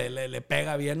 por eso le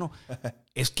pega bien, ¿no?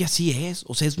 Es que así es,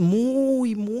 o sea, es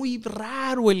muy, muy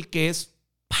raro el que es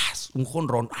un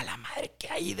jonrón. A la madre,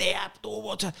 qué idea tuvo,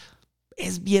 o sea,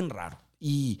 es bien raro.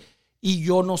 Y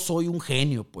yo no soy un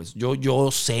genio, pues, yo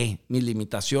sé mis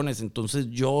limitaciones, entonces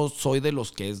yo soy de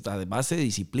los que es además de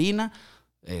disciplina,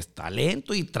 es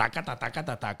talento y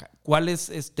taca. ¿Cuál es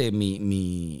me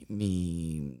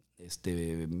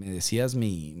decías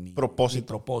mi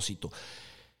propósito?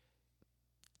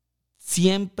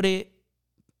 Siempre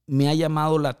me ha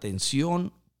llamado la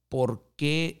atención por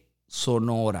qué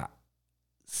Sonora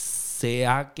se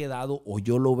ha quedado, o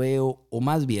yo lo veo, o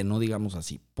más bien, no digamos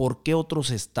así, por qué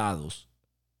otros estados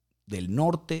del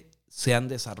norte se han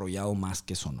desarrollado más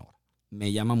que Sonora.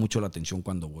 Me llama mucho la atención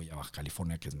cuando voy a Baja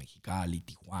California, que es Mexicali,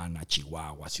 Tijuana,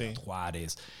 Chihuahua, Ciudad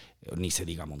Juárez, ni se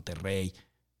diga Monterrey.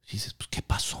 Y dices, pues, ¿qué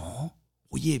pasó?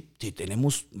 Oye,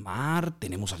 tenemos mar,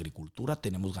 tenemos agricultura,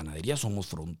 tenemos ganadería, somos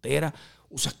frontera.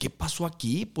 O sea, ¿qué pasó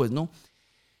aquí? Pues no.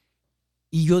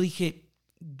 Y yo dije,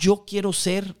 yo quiero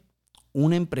ser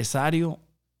un empresario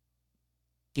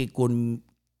que con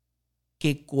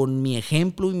mi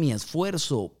ejemplo y mi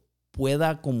esfuerzo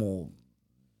pueda como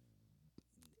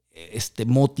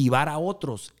motivar a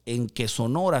otros en que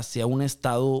Sonora sea un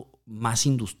estado más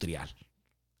industrial.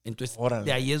 Entonces,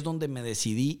 de ahí es donde me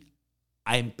decidí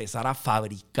a empezar a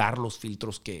fabricar los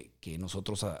filtros que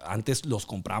nosotros antes los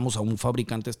compramos a un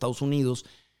fabricante de Estados Unidos.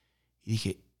 Y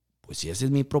dije, pues si ese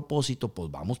es mi propósito,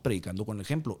 pues vamos predicando con el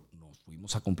ejemplo. Nos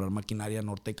fuimos a comprar maquinaria a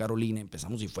Norte de Carolina,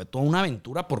 empezamos y fue toda una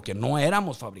aventura porque no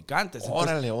éramos fabricantes.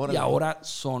 Entonces, órale. Y ahora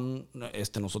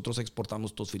nosotros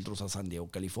exportamos estos filtros a San Diego,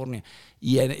 California.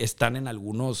 Y están en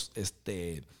algunos,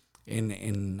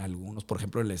 en algunos, por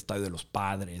ejemplo, en el Estadio de los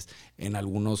Padres, en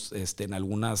algunos, en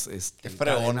algunas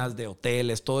cadenas de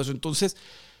hoteles, todo eso. Entonces,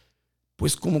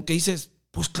 pues como que dices,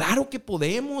 pues claro que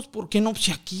podemos, ¿por qué no?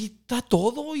 Si aquí está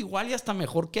todo igual y hasta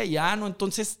mejor que allá, ¿no?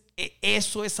 Entonces,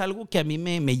 eso es algo que a mí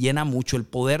me llena mucho, el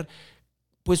poder,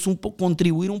 pues,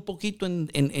 contribuir un poquito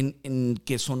en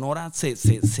que Sonora se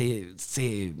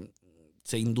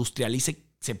industrialice,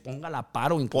 se ponga a la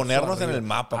par o incluso ponernos arriba en el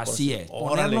mapa. Así es,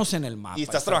 ponernos en el mapa. Y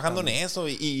estás trabajando en eso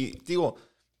y digo,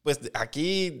 pues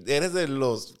aquí eres de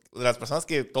las personas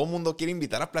que todo el mundo quiere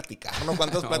invitar a platicar, ¿no?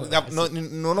 ¿Cuántas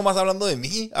no nomás hablando de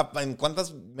mí, en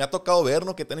cuántas me ha tocado ver,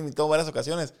 ¿no? Que te han invitado varias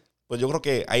ocasiones. Pues yo creo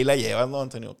que ahí la llevas, ¿no,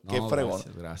 Antonio? Qué fregón.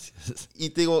 Gracias.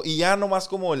 Y te digo, y ya nomás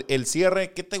como el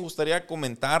cierre, ¿qué te gustaría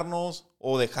comentarnos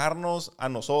o dejarnos a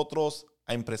nosotros,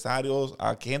 a empresarios,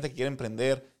 a gente que quiere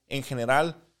emprender en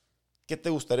general? ¿Qué te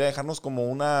gustaría dejarnos como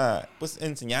una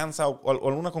enseñanza o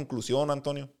alguna conclusión,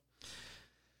 Antonio?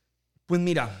 Pues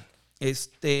mira,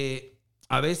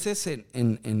 a veces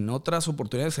en otras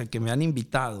oportunidades en que me han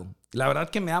invitado, la verdad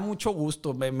que me da mucho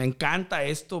gusto, me encanta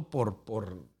esto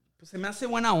pues se me hace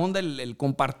buena onda el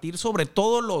compartir sobre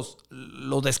todo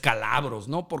los descalabros,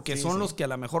 ¿no? Porque son los que a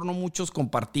lo mejor no muchos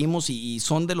compartimos y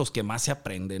son de los que más se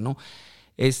aprende, ¿no?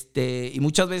 Y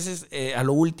muchas veces a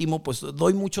lo último pues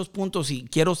doy muchos puntos y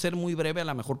quiero ser muy breve a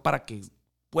lo mejor para que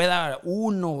pueda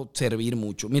uno servir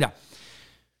mucho. Mira,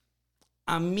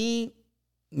 a mí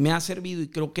me ha servido y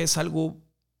creo que es algo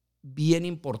bien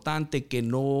importante que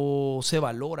no se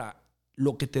valora,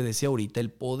 lo que te decía ahorita,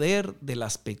 el poder de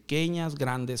las pequeñas,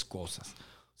 grandes cosas.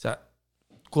 O sea,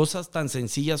 cosas tan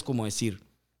sencillas como decir,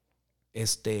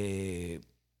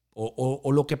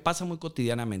 O lo que pasa muy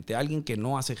cotidianamente, alguien que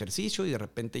no hace ejercicio y de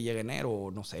repente llega enero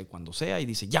o no sé, cuando sea, y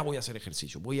dice, ya voy a hacer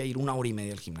ejercicio, voy a ir 1 hora y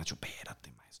media al gimnasio.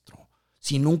 Espérate, maestro.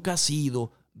 Si nunca has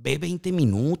ido, ve 20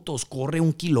 minutos, corre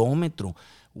 1 kilómetro,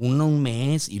 un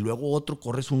mes, y luego otro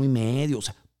corres 1.5, o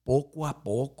sea, poco a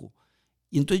poco.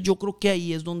 Y entonces yo creo que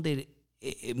ahí es donde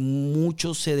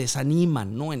muchos se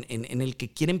desaniman, ¿no? En el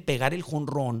que quieren pegar el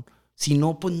jonrón, si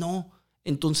no, pues no.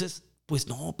 Entonces, pues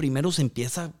no, primero se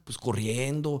empieza pues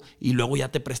corriendo y luego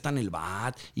ya te prestan el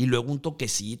bat y luego un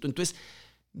toquecito. Entonces,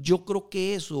 yo creo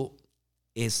que eso,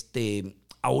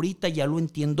 ahorita ya lo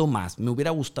entiendo más. Me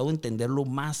hubiera gustado entenderlo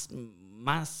más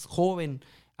joven.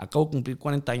 Acabo de cumplir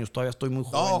 40 años, todavía estoy muy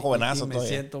joven. No, jovenazo y me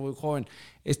todavía. siento muy joven.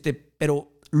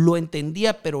 Pero lo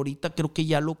entendía, pero ahorita creo que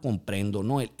ya lo comprendo,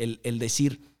 ¿no? El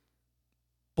decir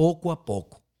poco a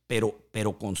poco,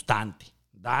 pero constante.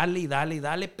 Dale y dale y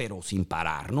dale, pero sin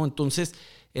parar, ¿no? Entonces,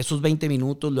 esos 20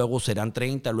 minutos, luego serán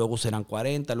 30, luego serán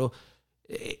 40. Luego,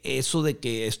 eso de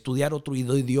que estudiar otro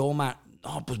idioma,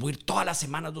 no, pues voy a ir todas las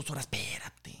semanas 2 horas.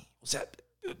 Espérate. O sea,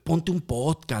 ponte un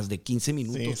podcast de 15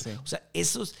 minutos. Sí. O sea,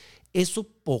 eso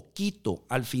poquito,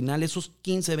 al final, esos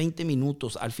 15, 20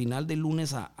 minutos, al final de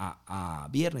lunes a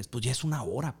viernes, pues ya es 1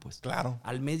 hora, pues. Claro.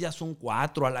 Al mes ya son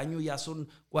 4, al año ya son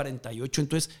 48.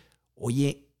 Entonces,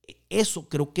 oye, eso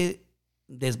creo que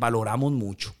desvaloramos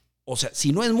mucho. O sea,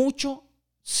 si no es mucho,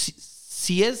 si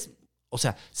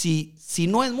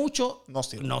no es mucho, no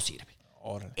sirve.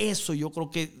 Órale. Eso yo creo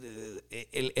que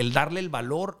el darle el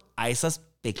valor a esas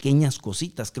pequeñas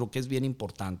cositas creo que es bien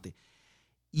importante.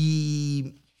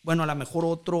 Y bueno, a lo mejor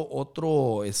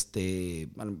otro de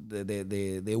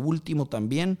último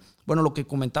también, bueno, lo que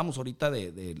comentamos ahorita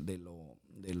de lo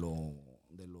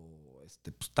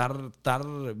pues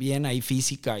estar bien ahí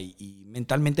física y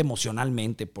mentalmente,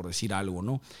 emocionalmente, por decir algo,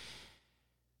 ¿no?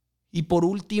 Y por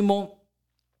último,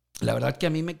 la verdad que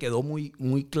a mí me quedó muy,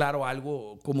 muy claro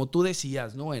algo, como tú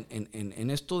decías, ¿no?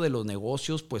 En esto de los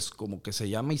negocios, pues como que se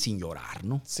llama y sin llorar,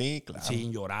 ¿no? Sí, claro.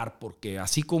 Sin llorar, porque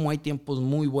así como hay tiempos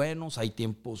muy buenos, hay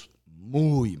tiempos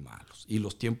muy malos. Y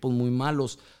los tiempos muy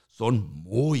malos son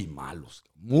muy malos,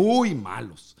 muy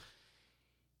malos.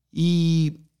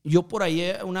 Y yo por ahí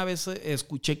una vez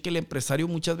escuché que el empresario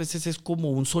muchas veces es como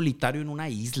un solitario en una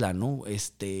isla, ¿no?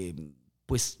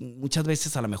 Pues muchas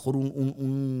veces a lo mejor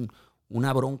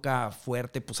una bronca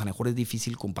fuerte, pues a lo mejor es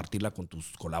difícil compartirla con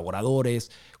tus colaboradores,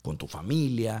 con tu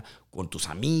familia, con tus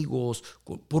amigos,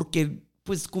 porque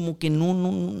pues como que no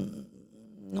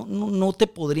te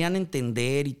podrían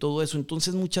entender y todo eso.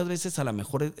 Entonces muchas veces a lo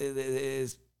mejor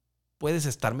puedes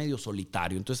estar medio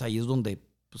solitario. Entonces ahí es donde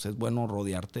pues es bueno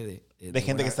rodearte de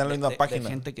gente que está en la misma página. De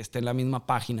gente que esté en la misma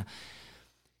página.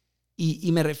 Y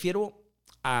me refiero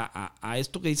a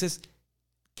esto que dices,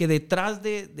 que detrás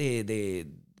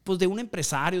de un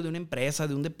empresario, de una empresa,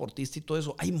 de un deportista y todo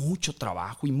eso, hay mucho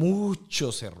trabajo y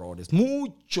muchos errores.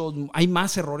 Hay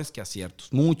más errores que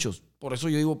aciertos, muchos. Por eso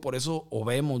yo digo, o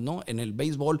vemos, ¿no? En el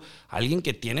béisbol, alguien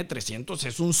que tiene 300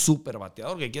 es un súper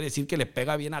bateador, que quiere decir que le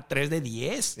pega bien a 3 de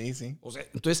 10. Sí. O sea,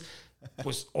 entonces,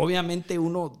 pues obviamente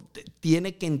uno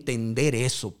tiene que entender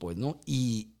eso, pues, ¿no?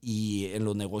 Y en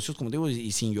los negocios, como digo,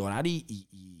 y sin llorar y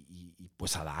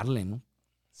pues a darle, ¿no?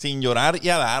 Sin llorar y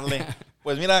a darle.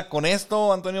 Pues mira, con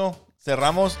esto, Antonio,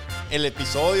 cerramos el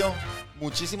episodio.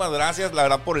 Muchísimas gracias, la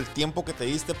verdad, por el tiempo que te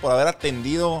diste, por haber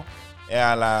atendido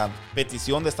a la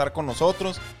petición de estar con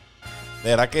nosotros. De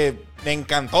verdad que me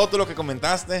encantó todo lo que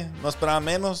comentaste, no esperaba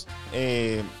menos.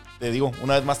 Te digo,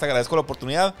 una vez más te agradezco la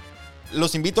oportunidad.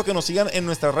 Los invito a que nos sigan en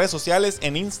nuestras redes sociales,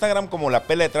 en Instagram como La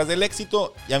Pela Detrás del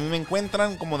Éxito, y a mí me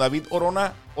encuentran como David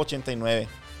Orona 89.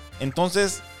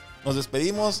 Entonces, nos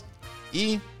despedimos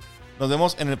y nos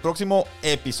vemos en el próximo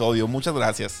episodio. Muchas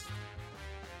gracias.